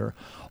show here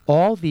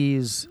all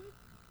these,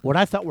 what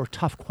I thought were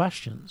tough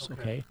questions,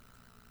 okay?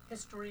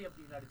 History of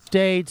the United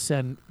States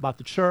and about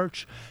the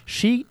church.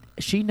 She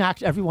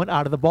knocked everyone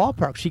out of the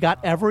ballpark. She got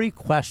every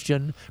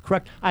question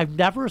correct. I've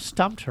never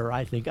stumped her,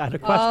 I think, on a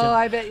question. Oh,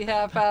 I bet you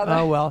have, Father.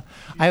 Oh, well.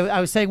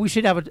 I was saying we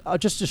should have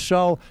just a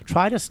show,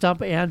 try to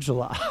stump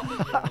Angela.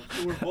 Yeah,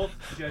 we're both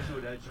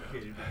Jesuit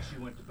educated, but she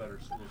went to better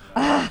schools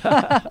than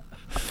I.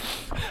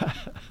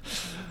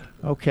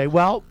 Okay,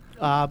 well,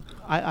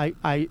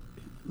 the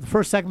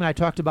first segment I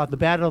talked about the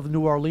Battle of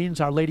New Orleans,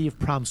 Our Lady of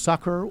Prompt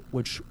Succor,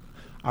 which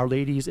Our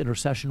Lady's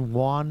intercession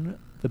won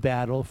the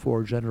battle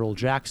for General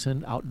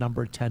Jackson,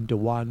 outnumbered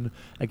 10-1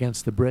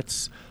 against the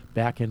Brits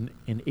back in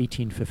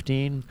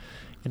 1815.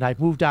 And I've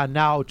moved on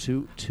now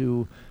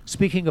to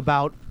speaking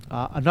about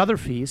another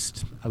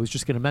feast. I was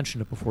just going to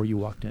mention it before you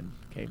walked in.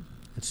 Okay,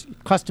 it's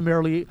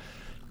customarily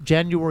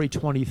January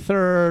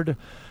 23rd.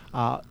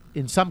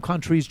 In some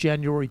countries,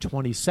 January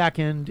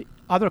 22nd.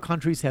 Other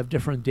countries have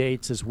different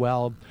dates as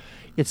well.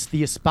 It's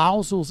the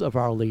espousals of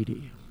Our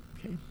Lady.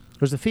 Okay,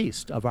 there's a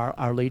feast of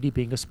Our Lady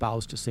being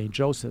espoused to Saint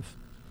Joseph,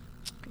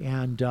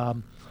 and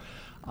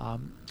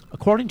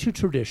according to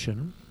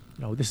tradition,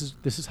 this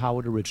is how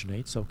it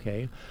originates.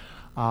 Okay,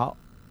 Our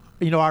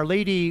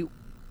Lady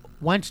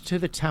went to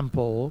the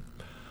temple.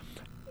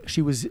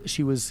 She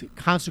was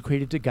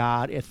consecrated to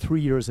God at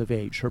 3 years of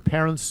age. Her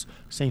parents,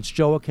 Saints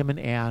Joachim and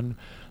Anne,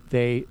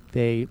 they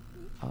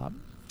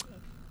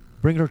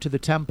bring her to the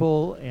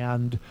temple,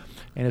 and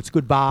it's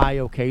goodbye.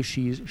 Okay,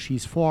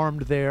 she's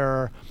formed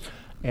there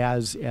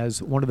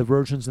as one of the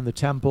virgins in the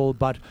temple,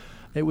 but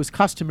it was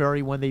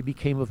customary when they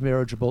became of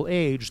marriageable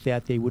age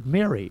that they would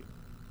marry.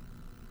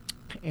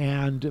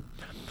 And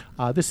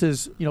this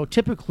is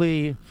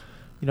typically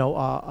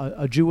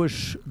a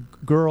Jewish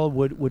girl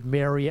would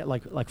marry at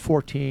like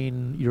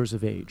 14 years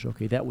of age.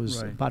 Okay, that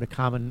was Right. about a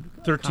common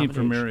 13 common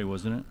for age. Mary,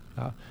 wasn't it?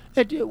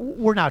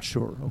 We're not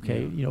sure,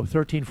 okay? Yeah.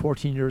 13,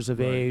 14 years of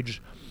Right.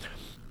 age.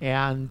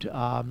 And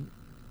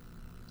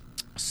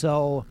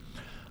so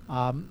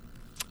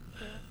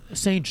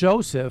St.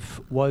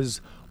 Joseph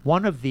was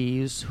one of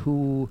these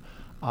who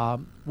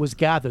was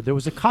gathered. There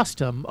was a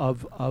custom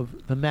of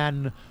the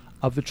men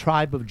of the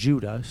tribe of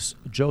Judah.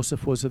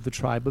 Joseph was of the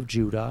tribe of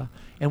Judah.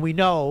 And we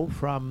know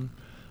from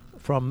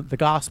the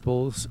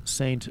Gospels,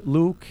 St.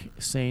 Luke,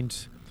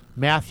 St.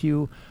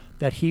 Matthew,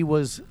 that he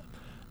was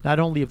not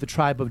only of the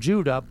tribe of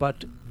Judah,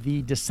 but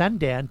the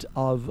descendant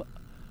of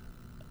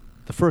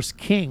the first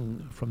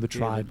king from the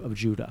tribe of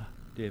Judah.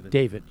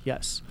 David,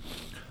 yes.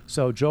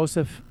 So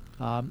Joseph,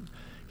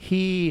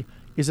 he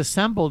is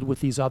assembled with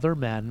these other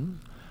men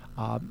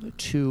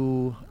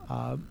to,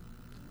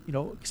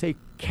 say,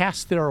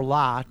 cast their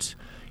lot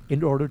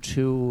in order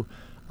to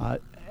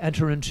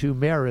enter into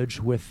marriage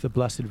with the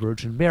Blessed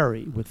Virgin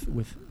Mary, with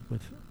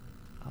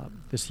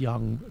this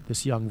young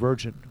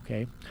virgin.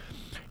 Okay,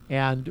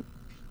 and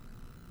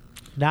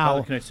now,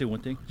 Father, can I say one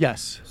thing?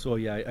 yes, So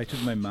I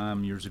took my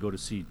mom years ago to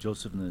see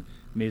Joseph in the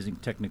amazing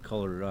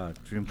Technicolor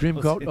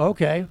Dreamcoat.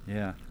 Okay,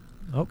 Yeah.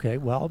 okay.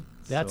 Well,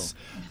 that's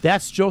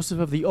Joseph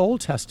of the Old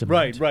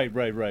Testament.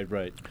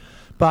 Right.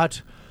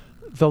 But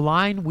the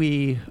line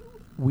we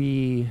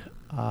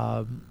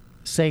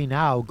say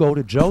now, "Go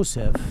to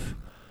Joseph,"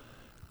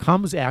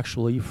 comes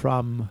actually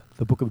from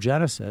the Book of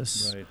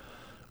Genesis, Right.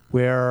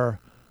 where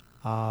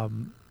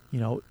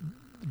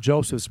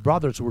Joseph's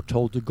brothers were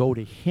told to go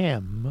to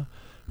him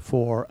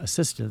for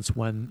assistance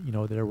when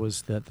there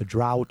was the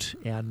drought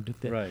and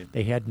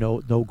they had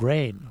no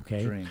grain.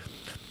 Okay.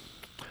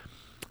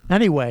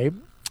 Anyway,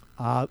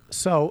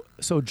 so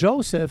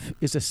Joseph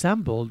is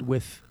assembled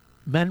with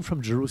men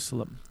from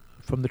Jerusalem,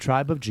 from the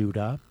tribe of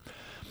Judah,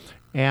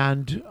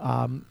 and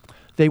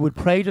they would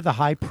pray to the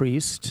high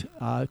priest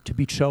to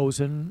be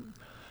chosen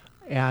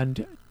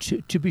and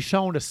to be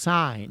shown a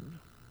sign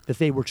that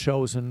they were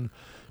chosen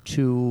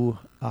to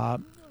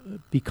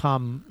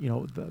become,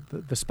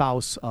 the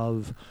spouse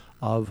of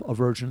a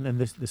virgin,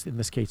 and in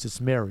this case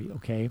it's Mary.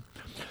 Okay,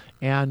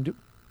 and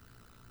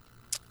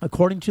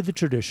according to the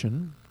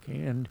tradition,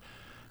 okay, and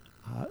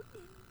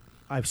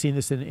I've seen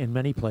this in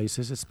many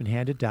places. It's been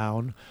handed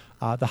down.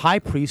 The high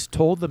priest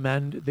told the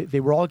men they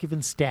were all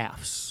given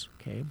staffs.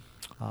 Okay,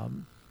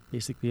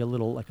 basically a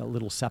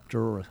little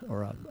scepter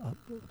or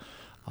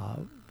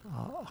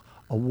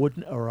a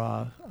wooden or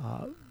a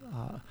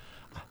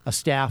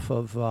staff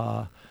of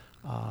a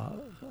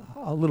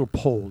little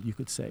pole, you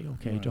could say.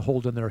 Okay, to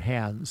hold in their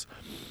hands,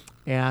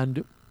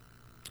 and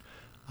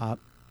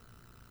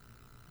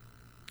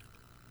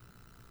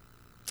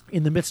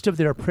in the midst of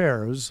their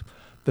prayers,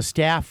 the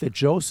staff that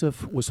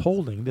Joseph was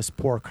holding, this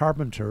poor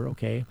carpenter,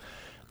 okay,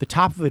 the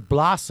top of it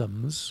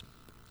blossoms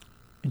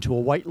into a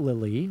white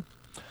lily,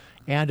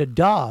 and a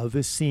dove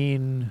is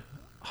seen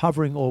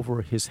hovering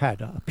over his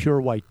head, a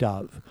pure white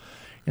dove.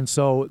 And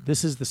so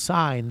this is the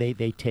sign they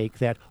take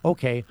that,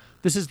 okay,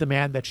 this is the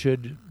man that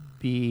should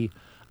be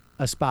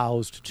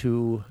espoused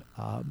to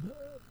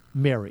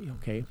Mary,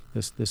 okay,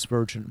 this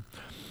virgin.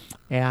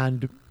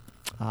 And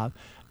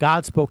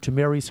God spoke to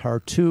Mary's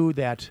heart too,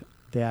 that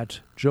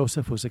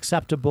Joseph was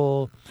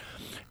acceptable,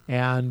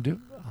 and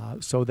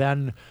so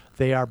then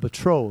they are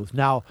betrothed.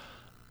 Now,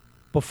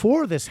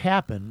 before this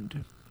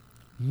happened,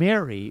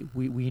 Mary,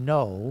 we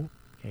know,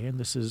 okay, and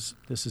this is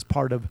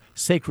part of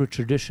sacred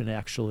tradition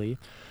actually,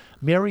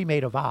 Mary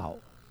made a vow.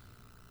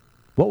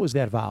 What was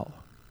that vow?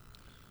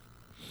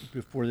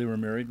 Before they were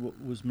married, what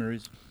was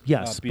Mary's?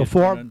 Yes,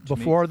 before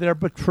they're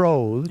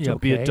betrothed. Yeah, okay,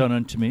 be it done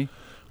unto me.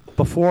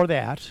 Before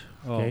that,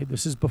 okay,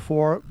 this is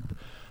before.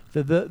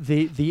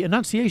 The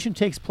Annunciation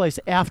takes place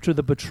after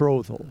the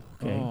betrothal.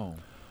 Okay. Oh.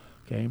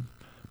 Okay.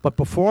 But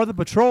before the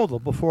betrothal,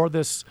 before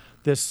this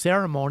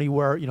ceremony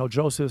where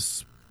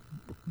Joseph's,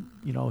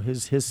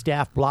 his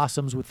staff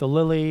blossoms with the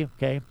lily.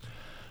 Okay.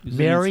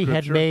 Mary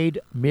had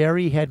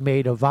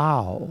made a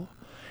vow.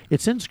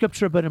 It's in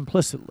Scripture, but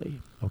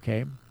implicitly.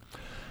 Okay.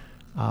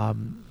 Do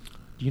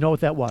you know what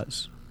that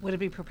was? Would it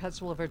be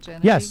perpetual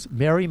virginity? Yes,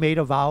 Mary made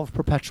a vow of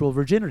perpetual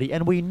virginity,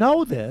 and we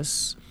know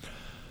this.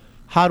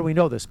 How do we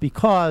know this?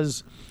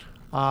 Because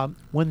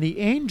when the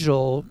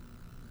angel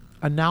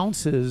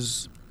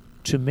announces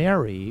to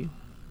Mary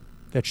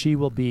that she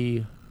will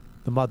be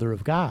the mother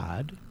of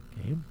God,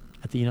 okay,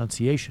 at the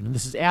Annunciation, and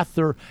this is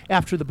after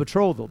the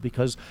betrothal,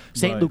 because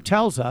St. Luke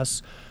tells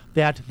us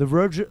that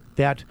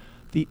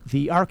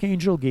the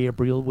archangel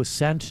Gabriel was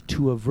sent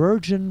to a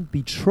virgin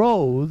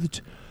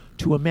betrothed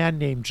to a man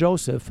named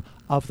Joseph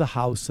of the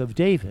house of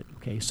David.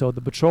 Okay, so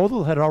the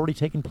betrothal had already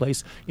taken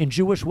place in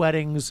Jewish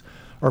weddings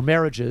or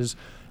marriages.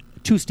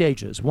 Two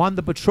stages. One,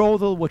 the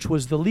betrothal, which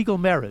was the legal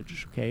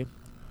marriage. Okay, it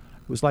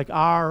was like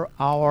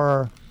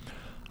our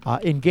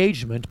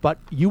engagement, but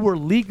you were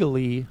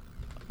legally,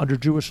 under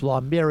Jewish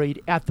law,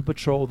 married at the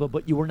betrothal,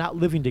 but you were not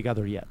living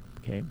together yet.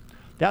 Okay,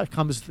 that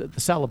comes the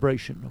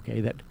celebration.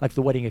 Okay, that like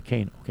the wedding at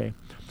Cana. Okay,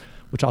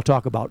 which I'll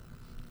talk about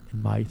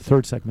in my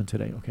third segment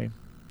today. Okay,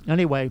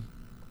 anyway,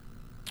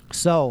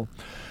 so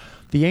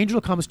the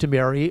angel comes to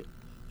Mary,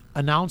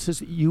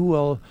 announces you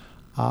will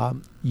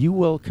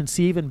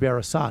conceive and bear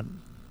a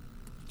son,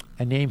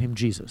 and name him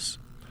Jesus.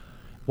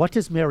 What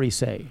does Mary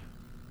say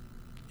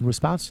in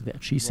response to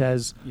that? She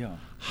says,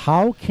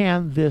 how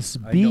can this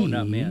be, I know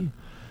not man,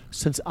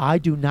 since I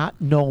do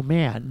not know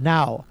man?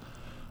 Now,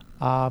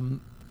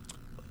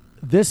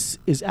 this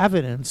is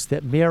evidence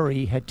that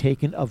Mary had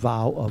taken a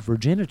vow of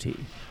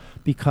virginity,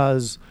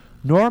 because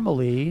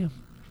normally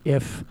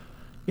if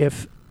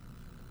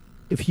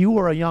you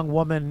were a young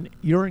woman,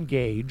 you're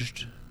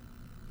engaged,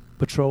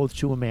 betrothed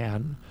to a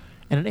man,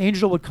 and an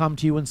angel would come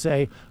to you and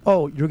say,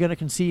 oh, you're going to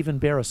conceive and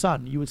bear a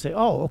son. You would say,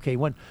 oh, okay.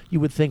 When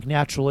you would think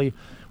naturally,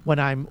 when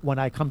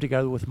I come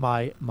together with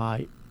my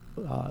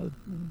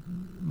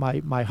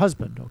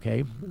husband,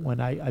 okay, when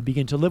I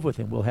begin to live with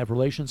him, we'll have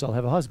relations, I'll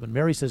have a husband.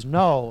 Mary says,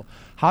 no,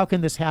 how can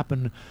this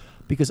happen?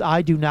 Because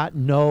I do not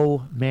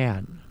know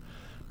man.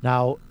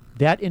 Now,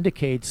 that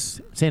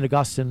indicates, St.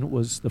 Augustine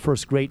was the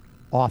first great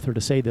author to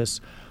say this,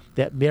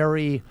 that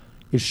Mary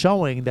is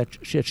showing that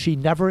she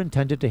never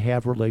intended to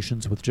have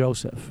relations with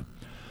Joseph.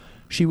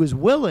 She was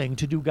willing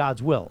to do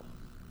God's will.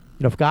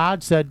 If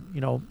God said,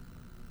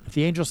 if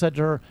the angel said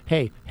to her,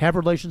 hey, have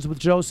relations with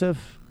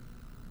Joseph,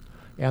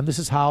 and this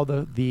is how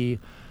the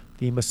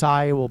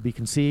Messiah will be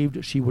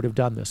conceived, she would have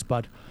done this.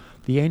 But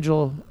the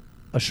angel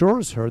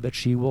assures her that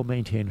she will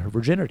maintain her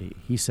virginity.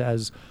 He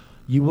says,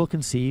 you will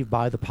conceive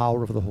by the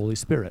power of the Holy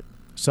Spirit.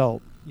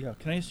 So,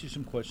 can I ask you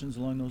some questions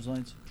along those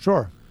lines?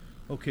 Sure.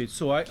 Okay,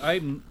 so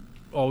I'm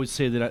always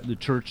say that the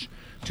church,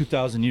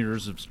 2,000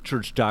 years of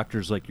church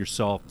doctors like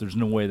yourself, there's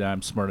no way that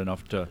I'm smart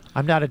enough to.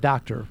 I'm not a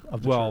doctor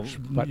of the Well, church.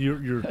 But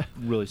you're a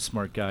really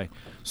smart guy.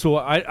 So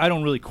I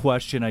don't really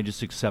question. I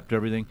just accept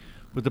everything.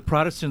 But the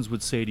Protestants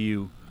would say to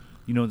you,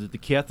 that the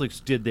Catholics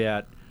did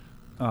that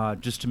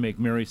just to make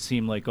Mary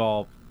seem like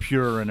all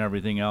pure and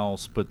everything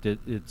else, but that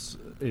it's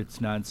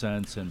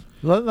nonsense. And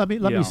let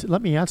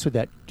me answer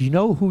that. Do you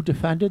know who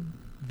defended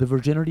the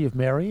virginity of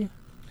Mary?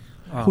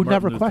 Who Martin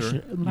never Luther.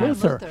 questioned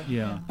Luther.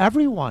 Yeah.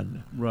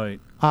 Everyone. Right.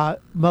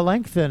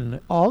 Melanchthon,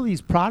 all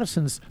these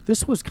Protestants,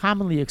 this was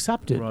commonly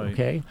accepted. Right.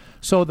 Okay,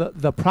 so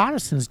the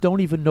Protestants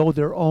don't even know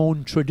their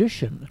own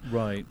tradition.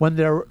 Right. When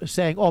they're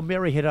saying, "Oh,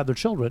 Mary had other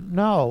children,"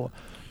 no,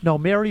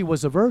 Mary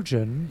was a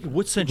virgin.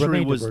 What century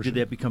remained a did virgin.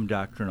 that become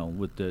doctrinal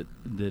with that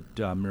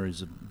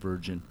Mary's a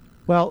virgin?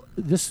 Well,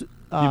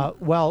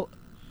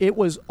 it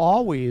was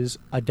always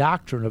a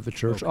doctrine of the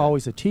church, Okay.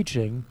 always a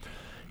teaching.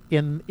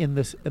 In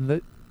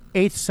the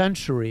 8th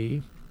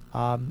century,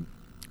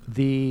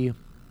 the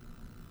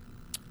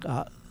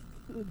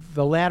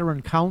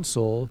Lateran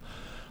Council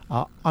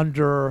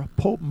under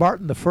Pope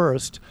Martin I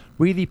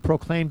really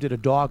proclaimed it a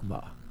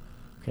dogma.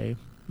 Okay,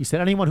 he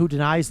said anyone who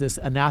denies this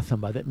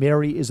anathema, that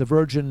Mary is a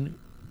virgin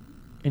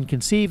in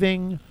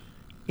conceiving,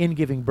 in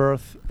giving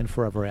birth, and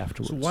forever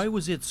afterwards. So why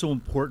was it so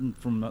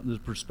important from the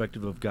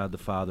perspective of God the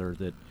Father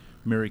that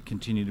Mary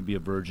continued to be a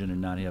virgin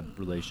and not have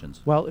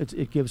relations? Well,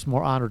 it gives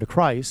more honor to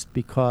Christ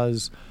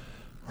because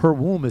her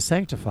womb is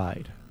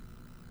sanctified.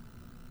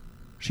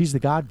 She's the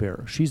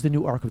God-bearer. She's the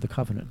new Ark of the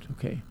Covenant,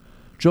 okay?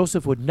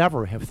 Joseph would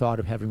never have thought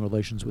of having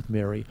relations with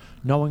Mary,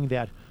 knowing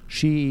that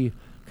she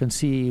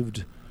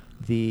conceived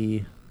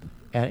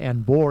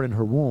and bore in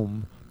her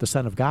womb the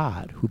Son of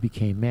God who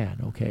became man,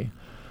 okay?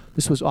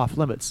 This was off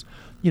limits.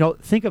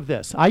 Think of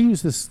this. I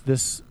use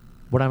this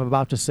what I'm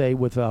about to say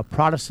with a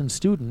Protestant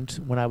student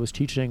when I was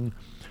teaching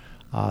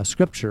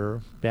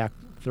Scripture back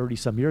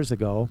 30-some years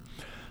ago.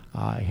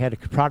 I had a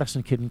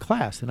Protestant kid in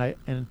class,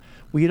 and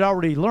we had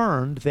already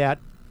learned that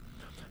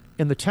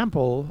in the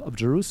Temple of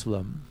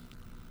Jerusalem,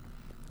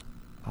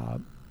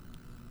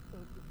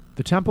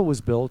 the temple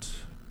was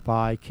built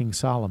by King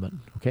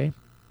Solomon, okay?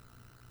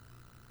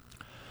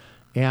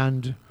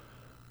 And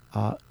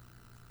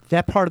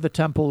that part of the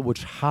temple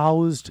which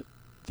housed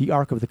the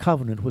Ark of the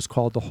Covenant was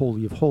called the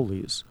Holy of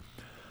Holies.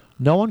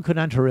 No one could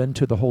enter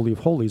into the Holy of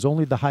Holies,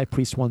 only the high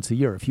priest once a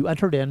year. If you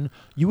entered in,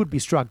 you would be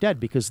struck dead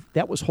because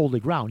that was holy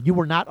ground. You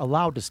were not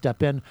allowed to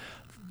step in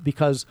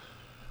because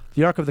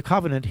the Ark of the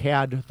Covenant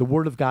had the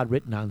Word of God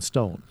written on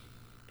stone,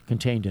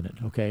 contained in it,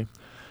 okay?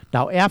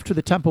 Now, after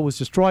the temple was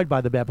destroyed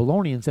by the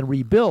Babylonians and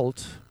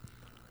rebuilt,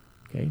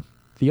 okay,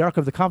 the Ark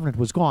of the Covenant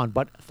was gone,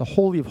 but the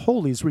Holy of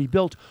Holies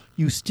rebuilt,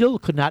 you still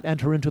could not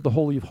enter into the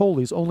Holy of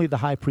Holies, only the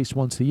high priest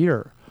once a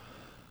year,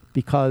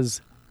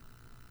 because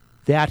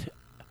that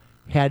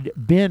had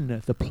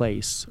been the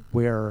place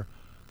where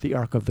the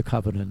Ark of the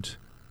Covenant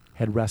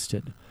had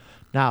rested.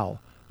 Now,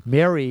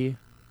 Mary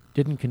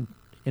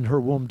in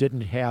her womb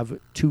didn't have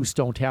 2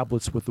 stone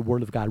tablets with the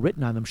Word of God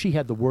written on them. She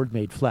had the Word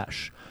made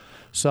flesh.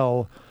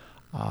 So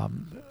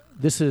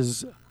this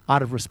is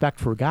out of respect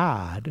for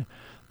God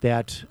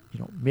that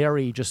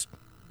Mary just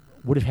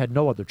would have had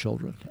no other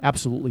children.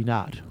 Absolutely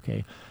not.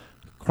 Okay,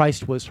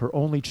 Christ was her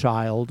only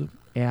child,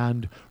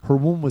 and her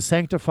womb was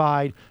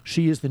sanctified.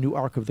 She is the new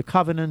Ark of the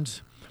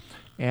Covenant,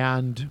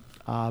 and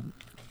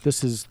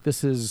this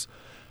is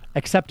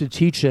accepted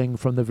teaching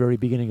from the very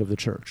beginning of the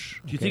church.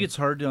 Do you think it's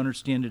hard to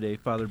understand today,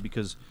 Father,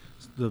 because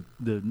the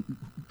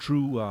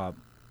true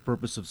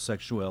purpose of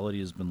sexuality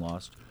has been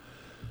lost?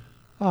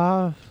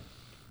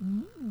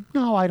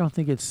 No, I don't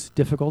think it's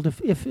difficult.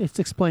 If it's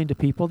explained to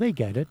people, they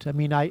get it. I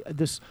mean,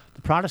 the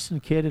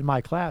Protestant kid in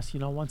my class,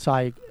 once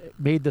I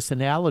made this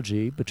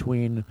analogy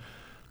between,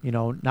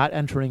 not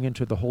entering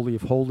into the Holy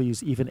of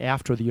Holies even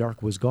after the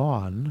Ark was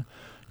gone,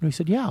 he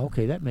said, yeah,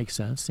 okay, that makes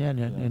sense.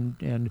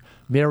 And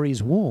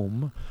Mary's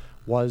womb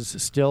was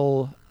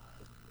still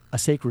a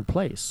sacred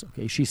place.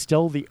 Okay, she's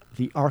still the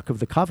Ark of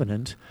the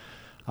Covenant,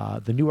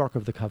 the new Ark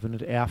of the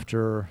Covenant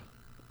after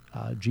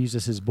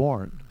Jesus is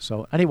born.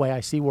 So anyway, I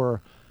see we're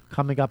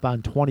coming up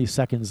on 20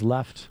 seconds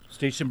left.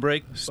 Station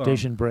break?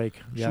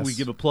 Break, yes. Should we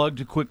give a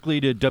plug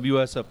quickly to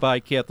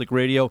WSFI Catholic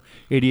Radio,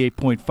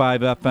 88.5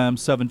 FM,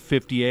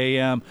 750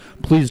 AM.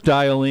 Please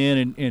dial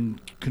in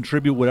and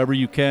contribute whatever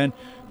you can.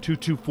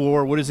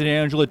 224, what is it,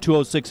 Angela?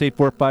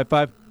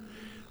 206-8455?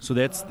 So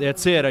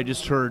that's it. I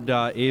just heard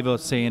Ava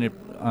saying it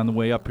on the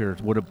way up here.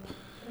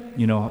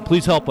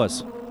 Please help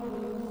us.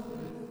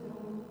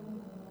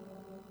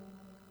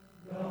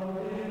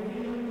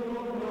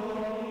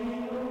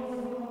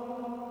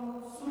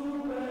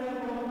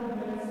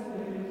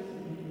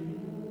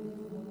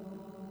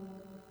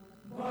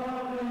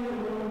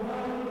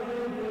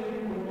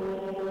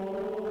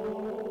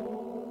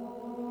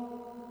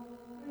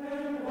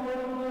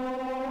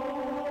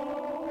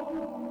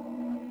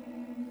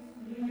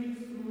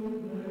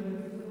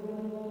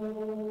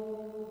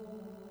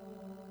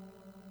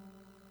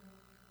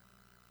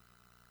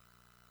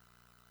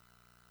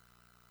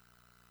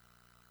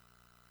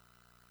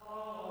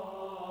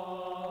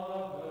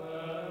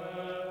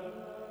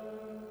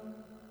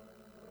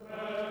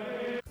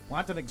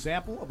 Want an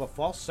example of a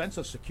false sense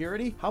of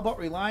security? How about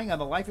relying on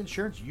the life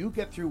insurance you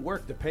get through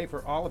work to pay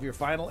for all of your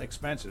final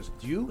expenses?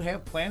 Do you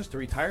have plans to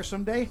retire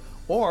someday?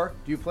 Or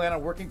do you plan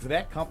on working for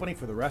that company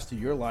for the rest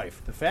of your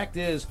life? The fact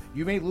is,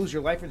 you may lose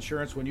your life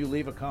insurance when you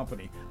leave a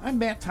company. I'm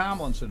Matt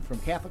Tomlinson from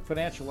Catholic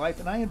Financial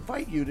Life, and I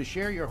invite you to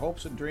share your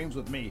hopes and dreams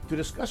with me. To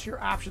discuss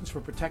your options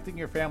for protecting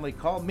your family,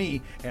 call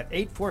me at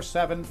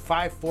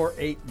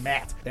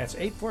 847-548-MATT. That's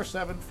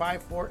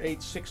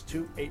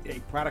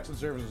 847-548-6288. Products and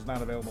services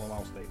not available in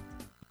all states.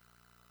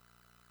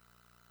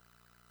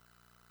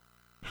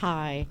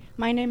 Hi,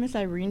 my name is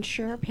Irene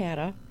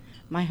Sharapata.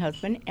 My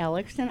husband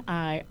Alex and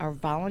I are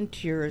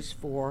volunteers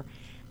for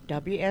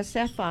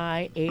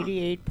WSFI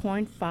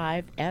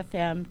 88.5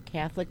 FM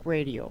Catholic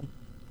Radio.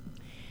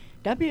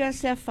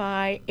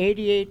 WSFI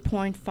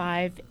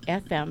 88.5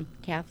 FM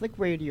Catholic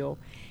Radio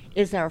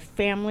is our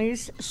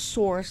family's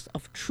source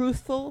of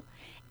truthful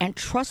and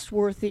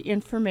trustworthy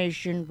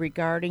information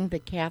regarding the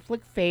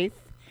Catholic faith,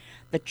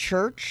 the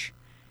Church,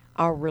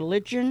 our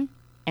religion,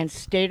 and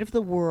state of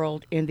the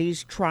world in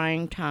these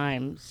trying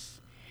times.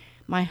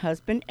 My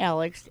husband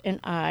Alex and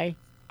I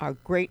are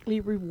greatly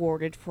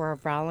rewarded for our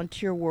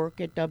volunteer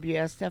work at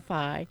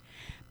WSFI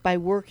by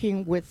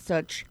working with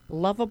such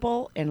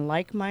lovable and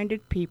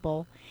like-minded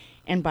people,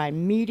 and by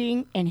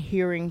meeting and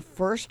hearing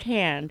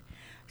firsthand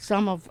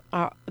some of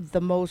the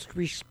most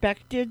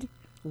respected,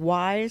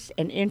 wise,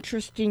 and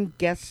interesting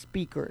guest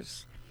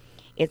speakers.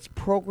 Its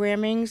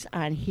programmings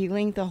on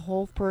healing the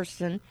whole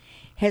person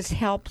has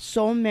helped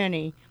so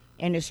many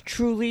and is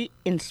truly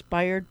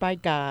inspired by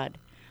God.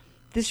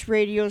 This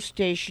radio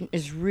station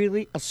is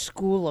really a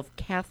school of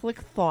Catholic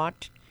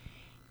thought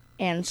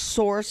and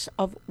source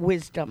of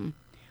wisdom.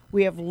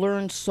 We have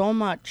learned so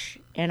much,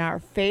 and our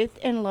faith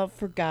and love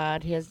for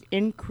God has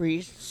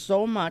increased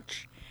so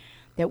much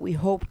that we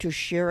hope to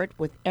share it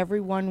with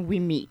everyone we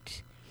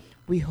meet.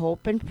 We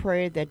hope and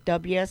pray that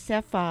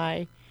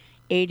WSFI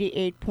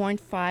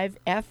 88.5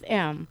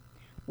 FM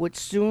would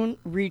soon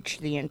reach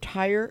the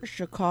entire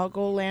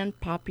Chicagoland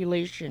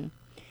population.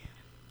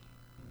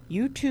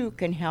 You too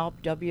can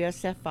help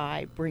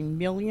WSFI bring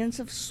millions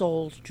of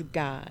souls to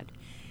God.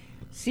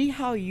 See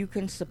how you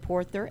can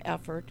support their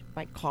effort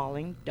by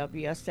calling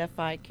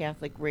WSFI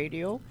Catholic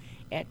Radio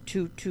at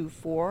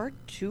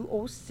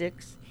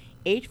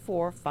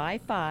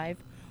 224-206-8455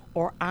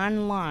 or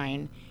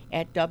online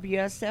at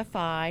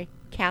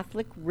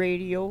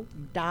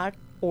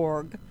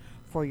WSFICatholicRadio.org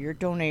for your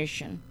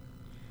donation.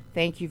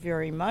 Thank you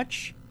very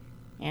much,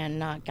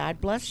 and God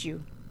bless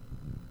you.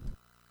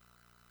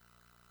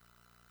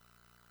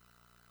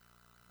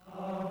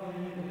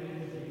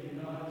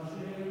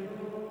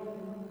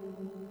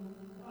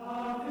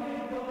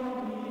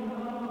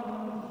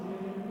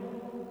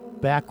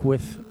 Back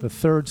with the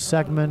third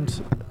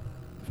segment.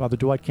 Father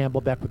Dwight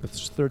Campbell back with the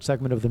third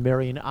segment of the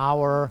Marian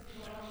Hour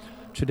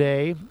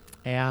today.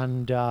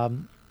 And I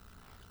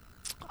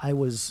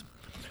was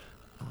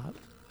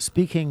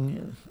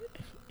speaking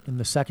in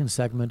the second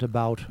segment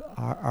about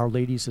Our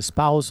Lady's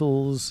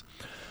espousals,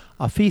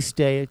 a feast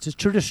day. It's a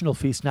traditional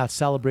feast, not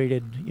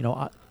celebrated,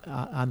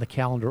 on the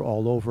calendar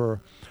all over,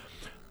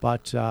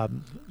 but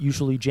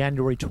usually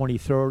January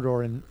 23rd,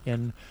 or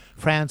in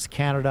France,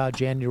 Canada,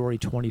 January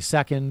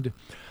 22nd.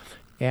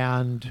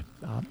 And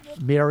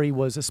Mary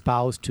was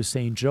espoused to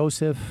Saint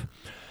Joseph.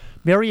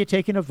 Mary had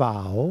taken a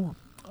vow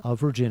of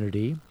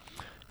virginity,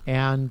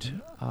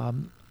 and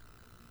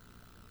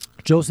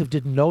Joseph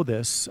didn't know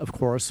this, of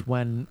course,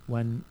 when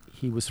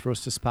he was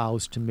first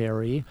espoused to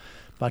Mary,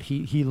 but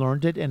he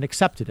learned it and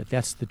accepted it.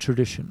 That's the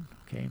tradition,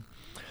 okay?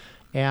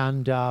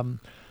 And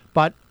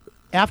but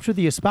after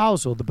the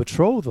espousal, the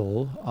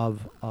betrothal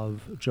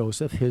of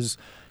Joseph, he's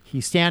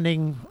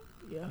standing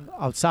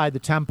outside the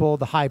temple.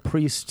 The high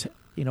priest,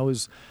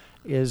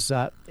 is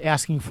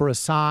asking for a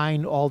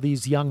sign. All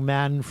these young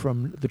men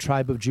from the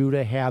tribe of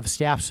Judah have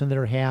staffs in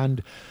their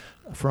hand.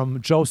 From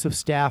Joseph's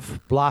staff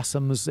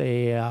blossoms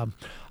a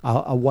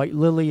white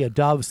lily. A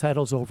dove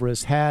settles over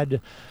his head,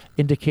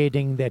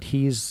 indicating that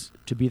he's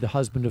to be the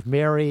husband of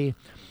Mary.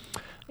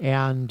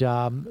 And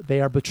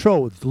they are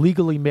betrothed,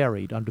 legally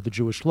married under the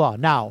Jewish law.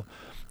 Now,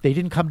 they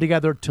didn't come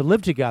together to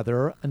live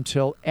together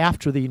until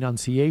after the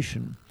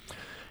Annunciation.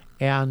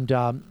 And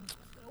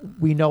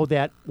we know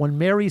that when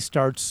Mary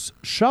starts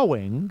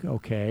showing,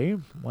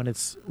 when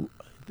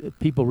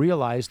people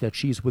realize that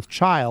she's with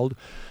child,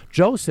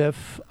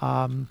 Joseph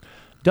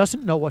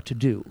doesn't know what to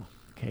do,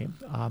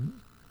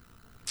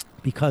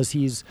 because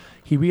he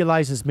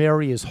realizes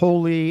Mary is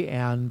holy,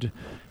 and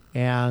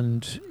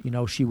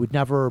she would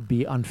never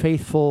be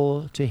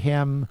unfaithful to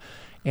him,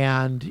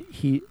 and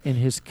he, in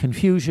his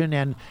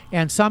confusion,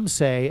 and some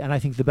say, and I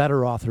think the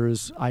better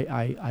authors,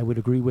 I would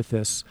agree with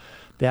this,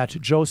 that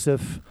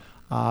Joseph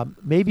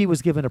maybe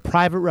was given a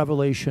private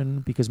revelation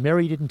because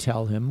Mary didn't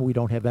tell him. We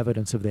don't have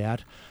evidence of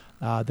that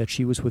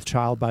she was with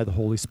child by the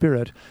Holy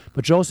Spirit.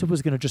 But Joseph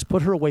was going to just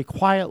put her away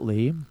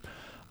quietly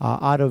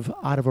out of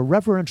a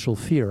reverential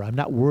fear. I'm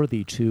not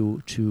worthy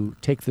to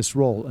take this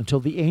role, until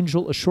the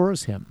angel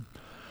assures him.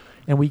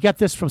 And we get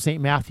this from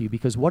St. Matthew,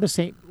 because what does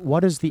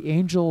the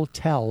angel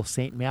tell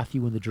St.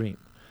 Matthew in the dream?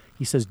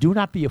 He says, do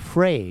not be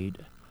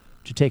afraid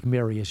to take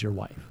Mary as your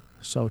wife.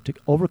 So to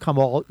overcome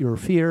all your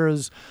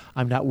fears,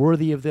 I'm not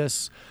worthy of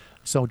this.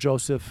 So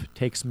Joseph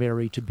takes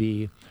Mary to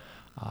be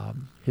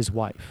his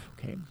wife.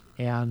 Okay,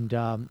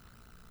 and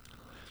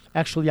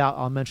actually,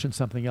 I'll mention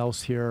something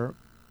else here.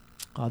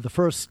 The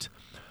first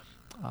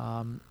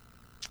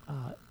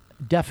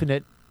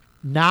definite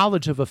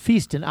knowledge of a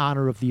feast in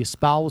honor of the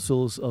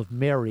espousals of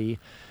Mary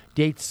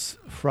dates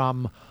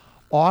from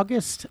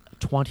August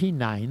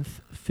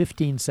 29th,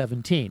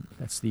 1517.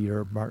 That's the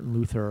year Martin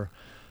Luther,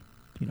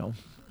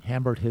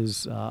 hammered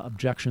his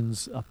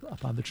objections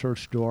up on the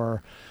church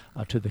door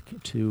to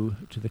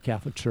the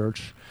Catholic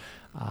Church.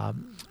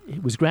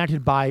 It was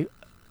granted by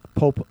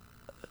Pope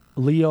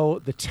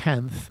Leo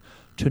X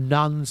to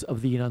nuns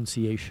of the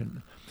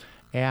Annunciation.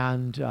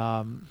 And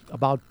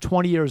about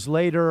 20 years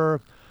later,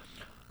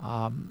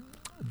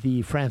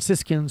 the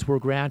Franciscans were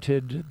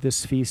granted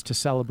this feast to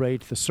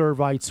celebrate. The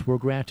Servites were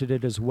granted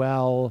it as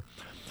well.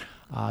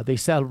 They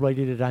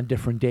celebrated it on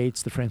different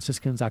dates. The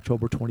Franciscans,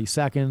 October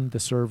 22nd. The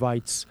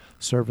Servites,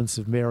 Servants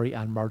of Mary,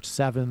 on March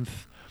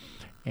 7th.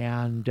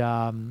 And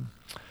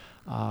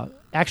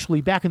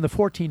actually, back in the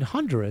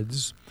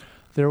 1400s,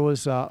 there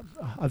was a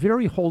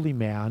very holy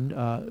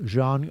man,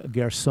 Jean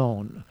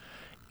Gerson.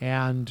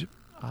 And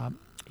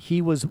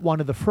he was one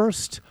of the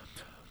first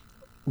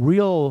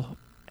real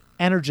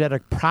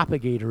energetic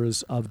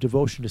propagators of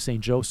devotion to St.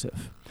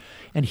 Joseph.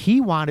 And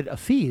he wanted a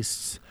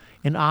feast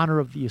in honor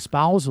of the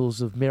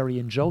espousals of Mary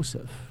and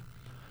Joseph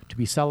to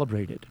be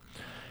celebrated.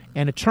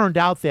 And it turned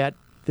out that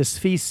this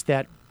feast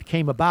that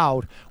came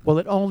about, well,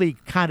 it only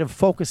kind of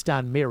focused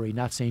on Mary,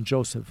 not St.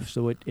 Joseph.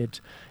 So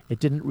it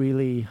didn't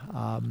really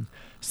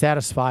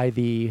satisfy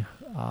the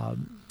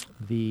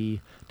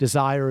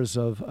desires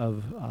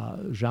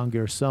of Jean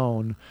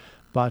Gerson.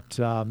 But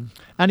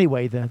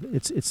anyway,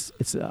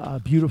 it's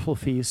a beautiful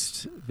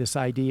feast. This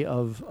idea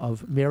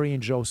of Mary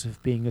and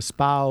Joseph being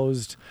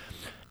espoused,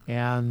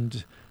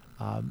 and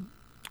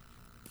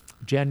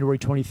January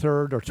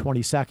 23rd or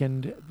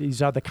 22nd.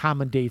 These are the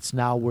common dates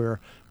now where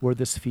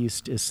this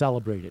feast is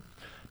celebrated.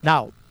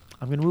 Now,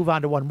 I'm going to move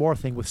on to one more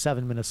thing with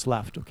 7 minutes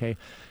left. Okay,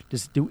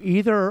 do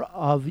either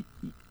of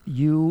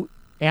you,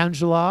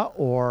 Angela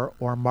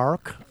or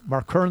Mark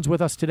Kern's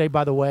with us today,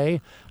 by the way.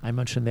 I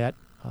mentioned that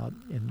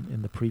in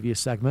the previous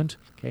segment.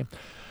 Okay,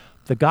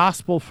 the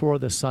gospel for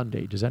the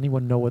Sunday. Does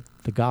anyone know what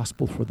the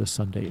gospel for the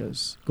Sunday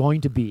is going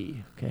to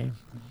be? Okay,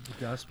 the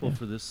gospel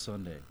for this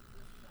Sunday.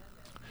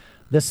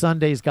 This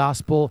Sunday's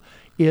gospel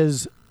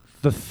is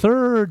the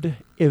third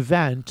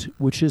event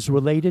which is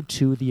related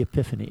to the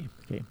Epiphany.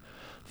 Okay,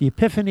 the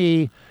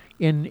Epiphany,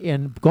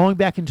 in going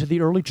back into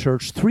the early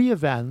church, 3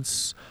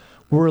 events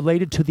were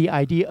related to the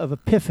idea of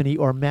epiphany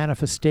or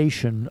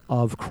manifestation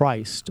of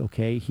Christ.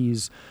 Okay,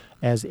 he's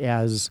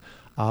as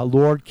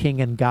Lord, King,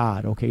 and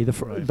God. Okay,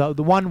 the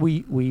one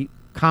we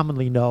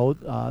commonly know,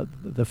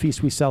 the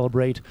feast we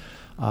celebrate,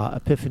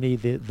 Epiphany,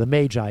 the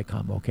Magi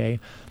come. Okay,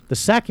 the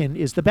second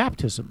is the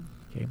baptism.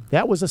 Okay,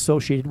 that was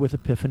associated with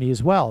Epiphany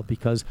as well,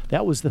 because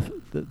that was the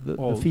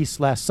feast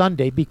last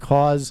Sunday,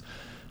 because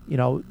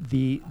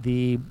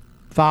the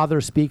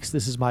Father speaks,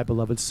 "This is my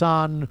beloved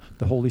Son."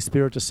 The Holy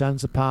Spirit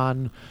descends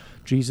upon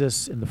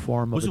Jesus in the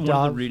form of a dove. Wasn't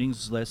one of the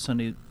readings last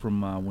Sunday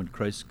from when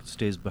Christ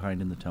stays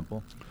behind in the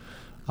temple?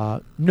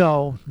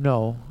 No.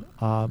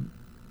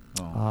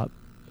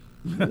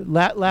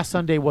 Last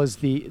Sunday was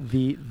the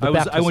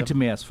baptism. I went to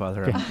Mass,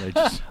 Father. Okay.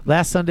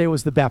 Last Sunday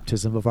was the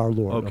baptism of our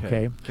Lord.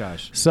 Okay.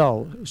 Gosh.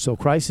 So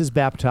Christ is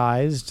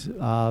baptized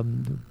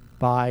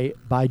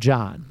by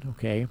John.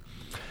 Okay.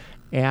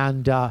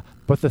 And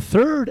but the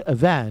third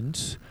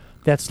event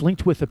that's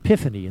linked with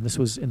Epiphany, and this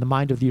was in the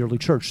mind of the early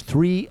church,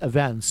 3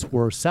 events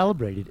were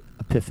celebrated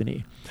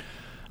Epiphany.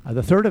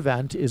 The third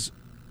event is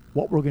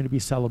what we're going to be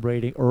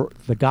celebrating, or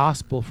the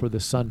gospel for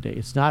this Sunday.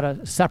 It's not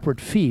a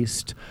separate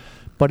feast,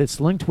 but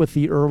it's linked with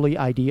the early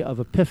idea of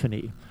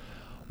Epiphany.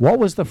 What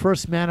was the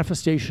first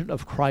manifestation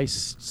of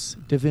Christ's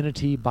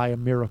divinity by a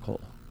miracle?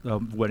 The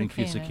wedding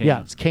feast of Cana.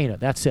 Yeah, it's Cana.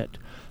 That's it.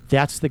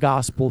 That's the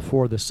gospel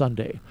for the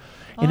Sunday.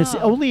 And it's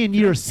only in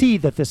year C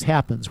that this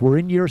happens. We're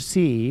in year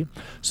C,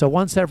 so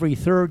once every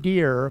third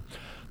year,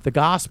 the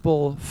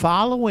gospel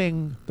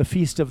following the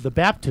feast of the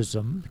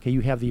baptism, okay,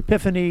 you have the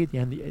Epiphany,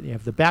 and you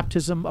have the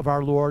baptism of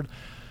our Lord,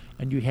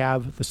 and you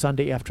have the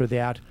Sunday after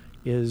that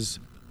is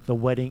the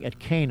wedding at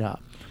Cana.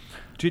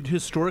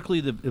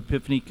 Historically, the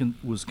Epiphany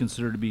was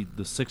considered to be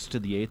the 6th to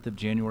the 8th of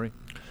January?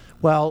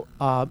 Well,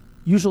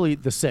 usually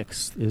the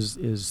 6th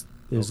is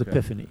okay.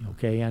 Epiphany,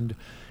 okay, and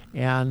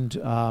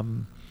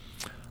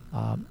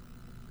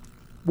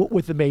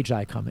with the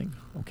Magi coming,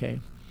 okay.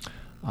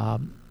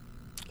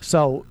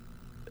 So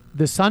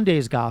the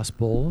Sunday's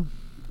gospel,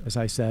 as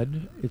I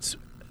said, it's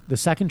the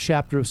 2nd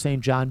chapter of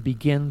St. John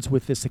begins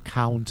with this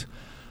account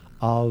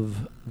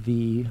of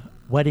the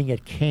wedding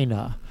at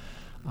Cana.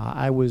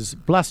 I was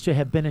blessed to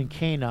have been in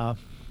Cana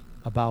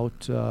about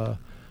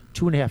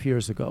 2.5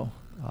 years ago,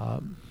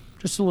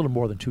 just a little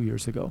more than 2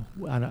 years ago,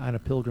 on a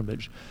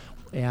pilgrimage.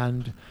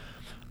 And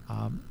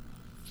I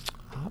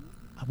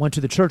went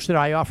to the church that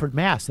I offered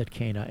Mass at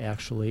Cana,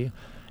 actually.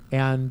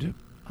 And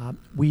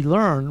we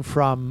learn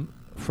from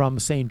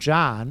St.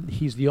 John,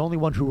 he's the only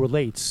one who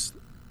relates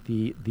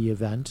the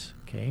event,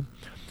 okay,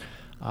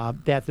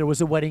 that there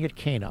was a wedding at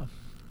Cana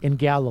in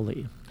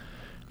Galilee.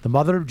 The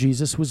mother of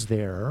Jesus was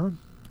there,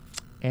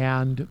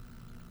 and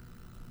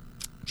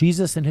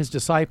Jesus and his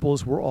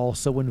disciples were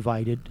also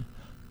invited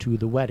to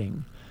the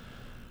wedding.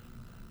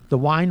 The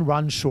wine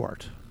runs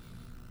short.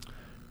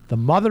 The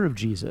mother of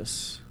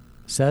Jesus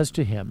says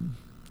to him,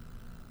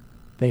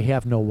 "They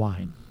have no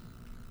wine."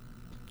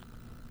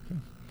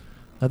 Okay.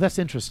 Now that's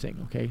interesting.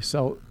 Okay,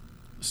 so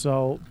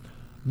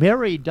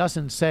Mary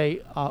doesn't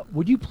say,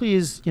 "Would you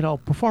please,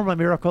 perform a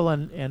miracle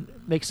and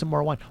make some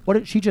more wine?"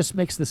 She just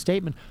makes the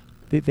statement,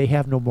 "They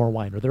have no more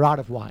wine," or they're out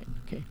of wine.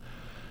 Okay,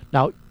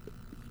 now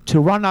to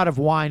run out of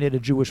wine at a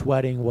Jewish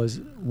wedding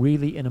was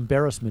really an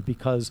embarrassment,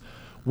 because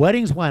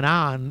weddings went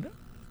on,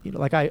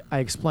 like I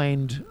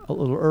explained a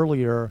little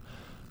earlier.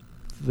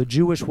 The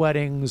Jewish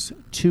weddings,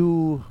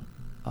 two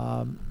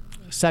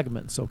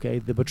segments, okay?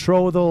 The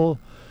betrothal,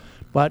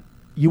 but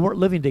you weren't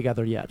living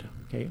together yet,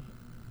 okay?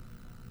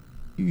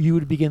 You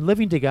would begin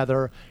living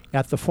together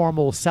at the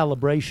formal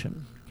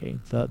celebration, okay?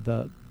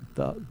 The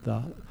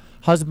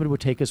husband would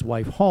take his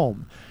wife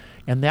home,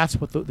 and that's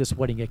what this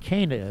wedding at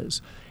Cana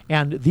is.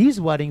 And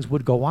these weddings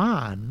would go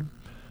on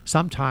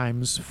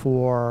sometimes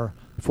for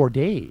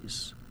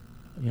days,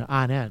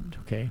 on end,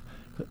 okay?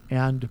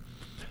 And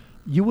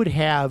you would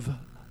have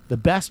the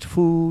best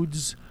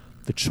foods,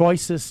 the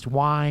choicest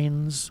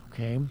wines,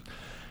 okay?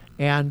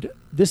 And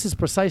this is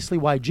precisely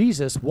why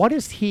Jesus,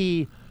 what's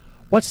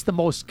the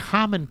most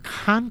common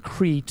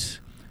concrete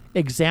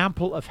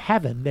example of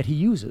heaven that he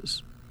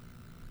uses?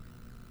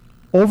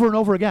 Over and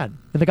over again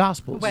in the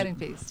Gospels. The wedding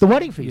feast. The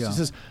wedding feast. Yeah. He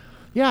says,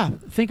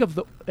 think of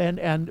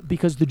and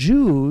because the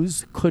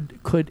Jews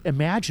could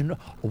imagine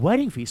a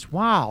wedding feast.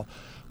 Wow,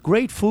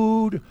 great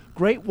food,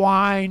 great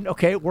wine.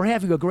 Okay, we're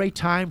having a great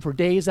time for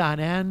days on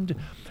end.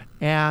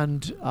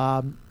 And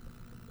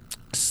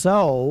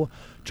so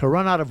to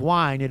run out of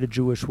wine at a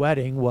Jewish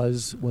wedding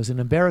was an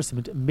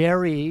embarrassment.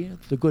 Mary,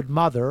 the good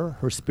mother,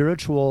 her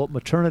spiritual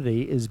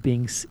maternity is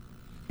being,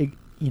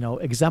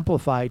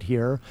 exemplified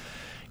here.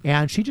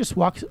 And she just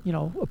walks,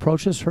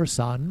 approaches her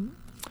son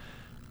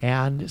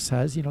and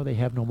says, they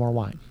have no more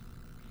wine.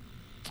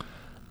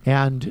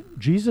 And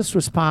Jesus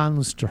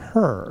responds to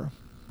her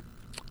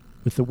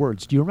with the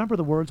words. Do you remember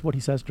the words, what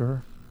he says to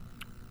her?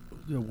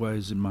 Why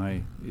is it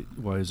my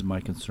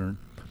concern?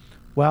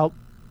 Well,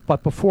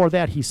 but before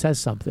that, he says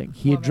something.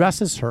 He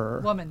addresses her.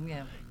 Woman,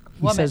 yeah.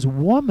 He says,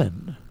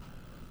 "Woman,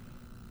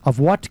 of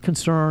what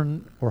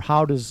concern or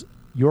how does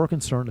your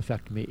concern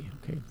affect me?"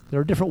 Okay, there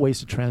are different ways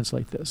to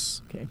translate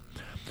this. Okay,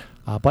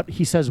 but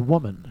he says,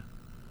 "Woman."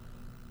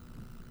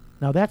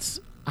 Now that's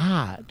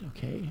odd.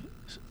 Okay,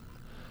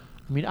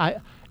 I mean,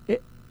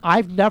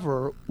 I've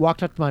never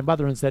walked up to my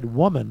mother and said,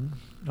 "Woman."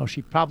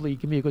 She'd probably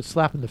give me a good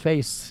slap in the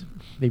face,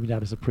 maybe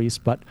not as a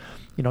priest, but,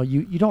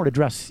 you don't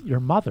address your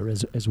mother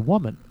as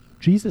woman.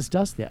 Jesus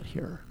does that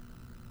here.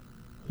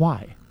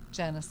 Why?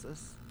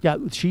 Genesis. Yeah,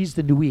 she's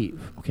the new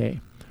Eve,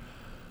 okay?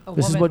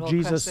 This is what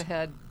Jesus, crush the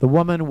head. The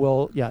woman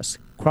will,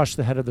 crush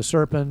the head of the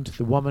serpent.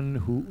 The woman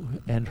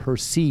who, and her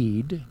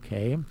seed,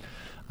 okay,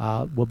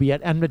 will be at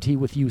enmity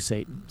with you,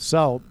 Satan.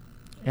 So,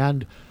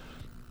 at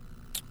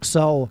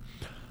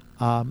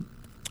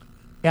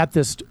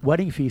this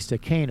wedding feast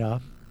at Cana,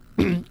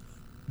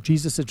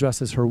 Jesus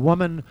addresses her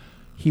woman.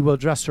 He will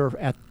address her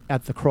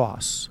at the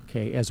cross,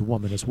 okay, as a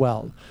woman as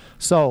well.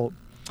 So,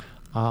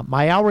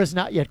 my hour has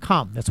not yet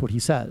come. That's what he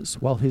says.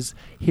 Well,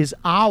 his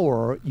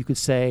hour, you could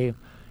say,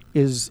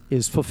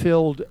 is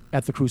fulfilled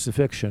at the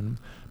crucifixion,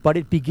 but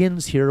it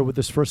begins here with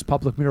this first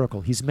public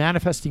miracle. He's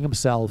manifesting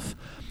himself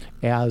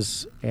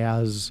as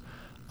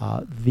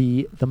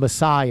the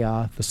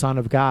Messiah, the Son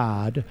of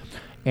God,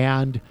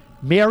 and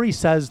Mary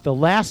says the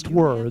last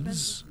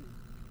words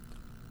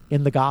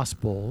in the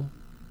gospel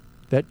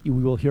that we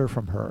will hear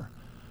from her.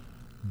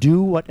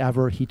 Do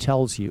whatever he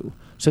tells you.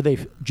 So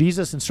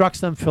Jesus instructs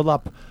them, fill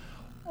up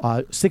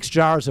 6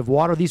 jars of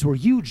water. These were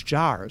huge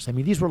jars. I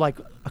mean, these were like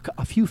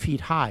a few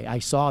feet high. I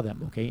saw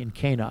them, okay, in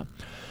Cana.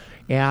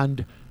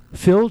 And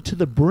filled to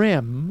the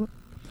brim,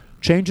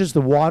 changes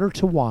the water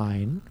to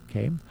wine,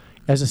 okay,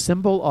 as a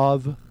symbol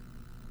of,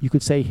 you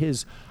could say,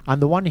 on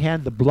the one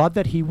hand, the blood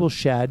that he will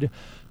shed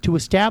to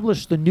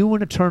establish the new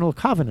and eternal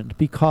covenant,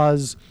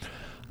 because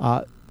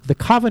the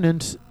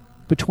covenant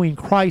between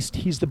Christ,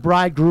 he's the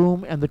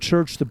bridegroom, and the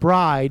church, the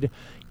bride,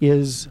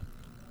 is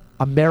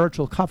a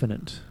marital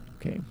covenant.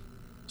 Okay,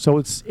 so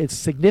it's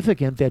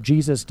significant that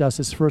Jesus does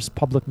his first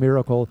public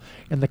miracle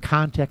in the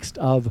context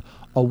of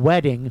a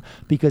wedding,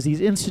 because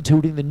he's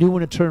instituting the new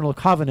and eternal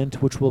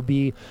covenant, which will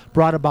be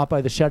brought about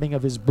by the shedding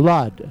of his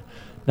blood.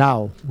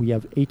 Now, we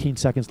have 18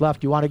 seconds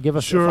left. Do you want to give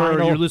us a final?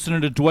 Sure. You're listening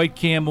to Dwight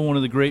Campbell, one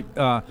of the great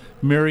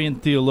Marian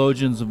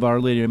theologians of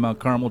Our Lady of Mount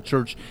Carmel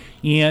Church.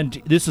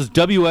 And this is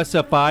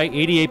WSFI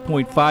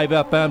 88.5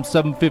 FM,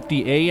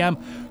 750 AM,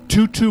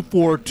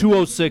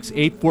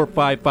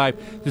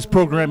 224-206-8455. This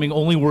programming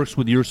only works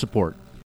with your support.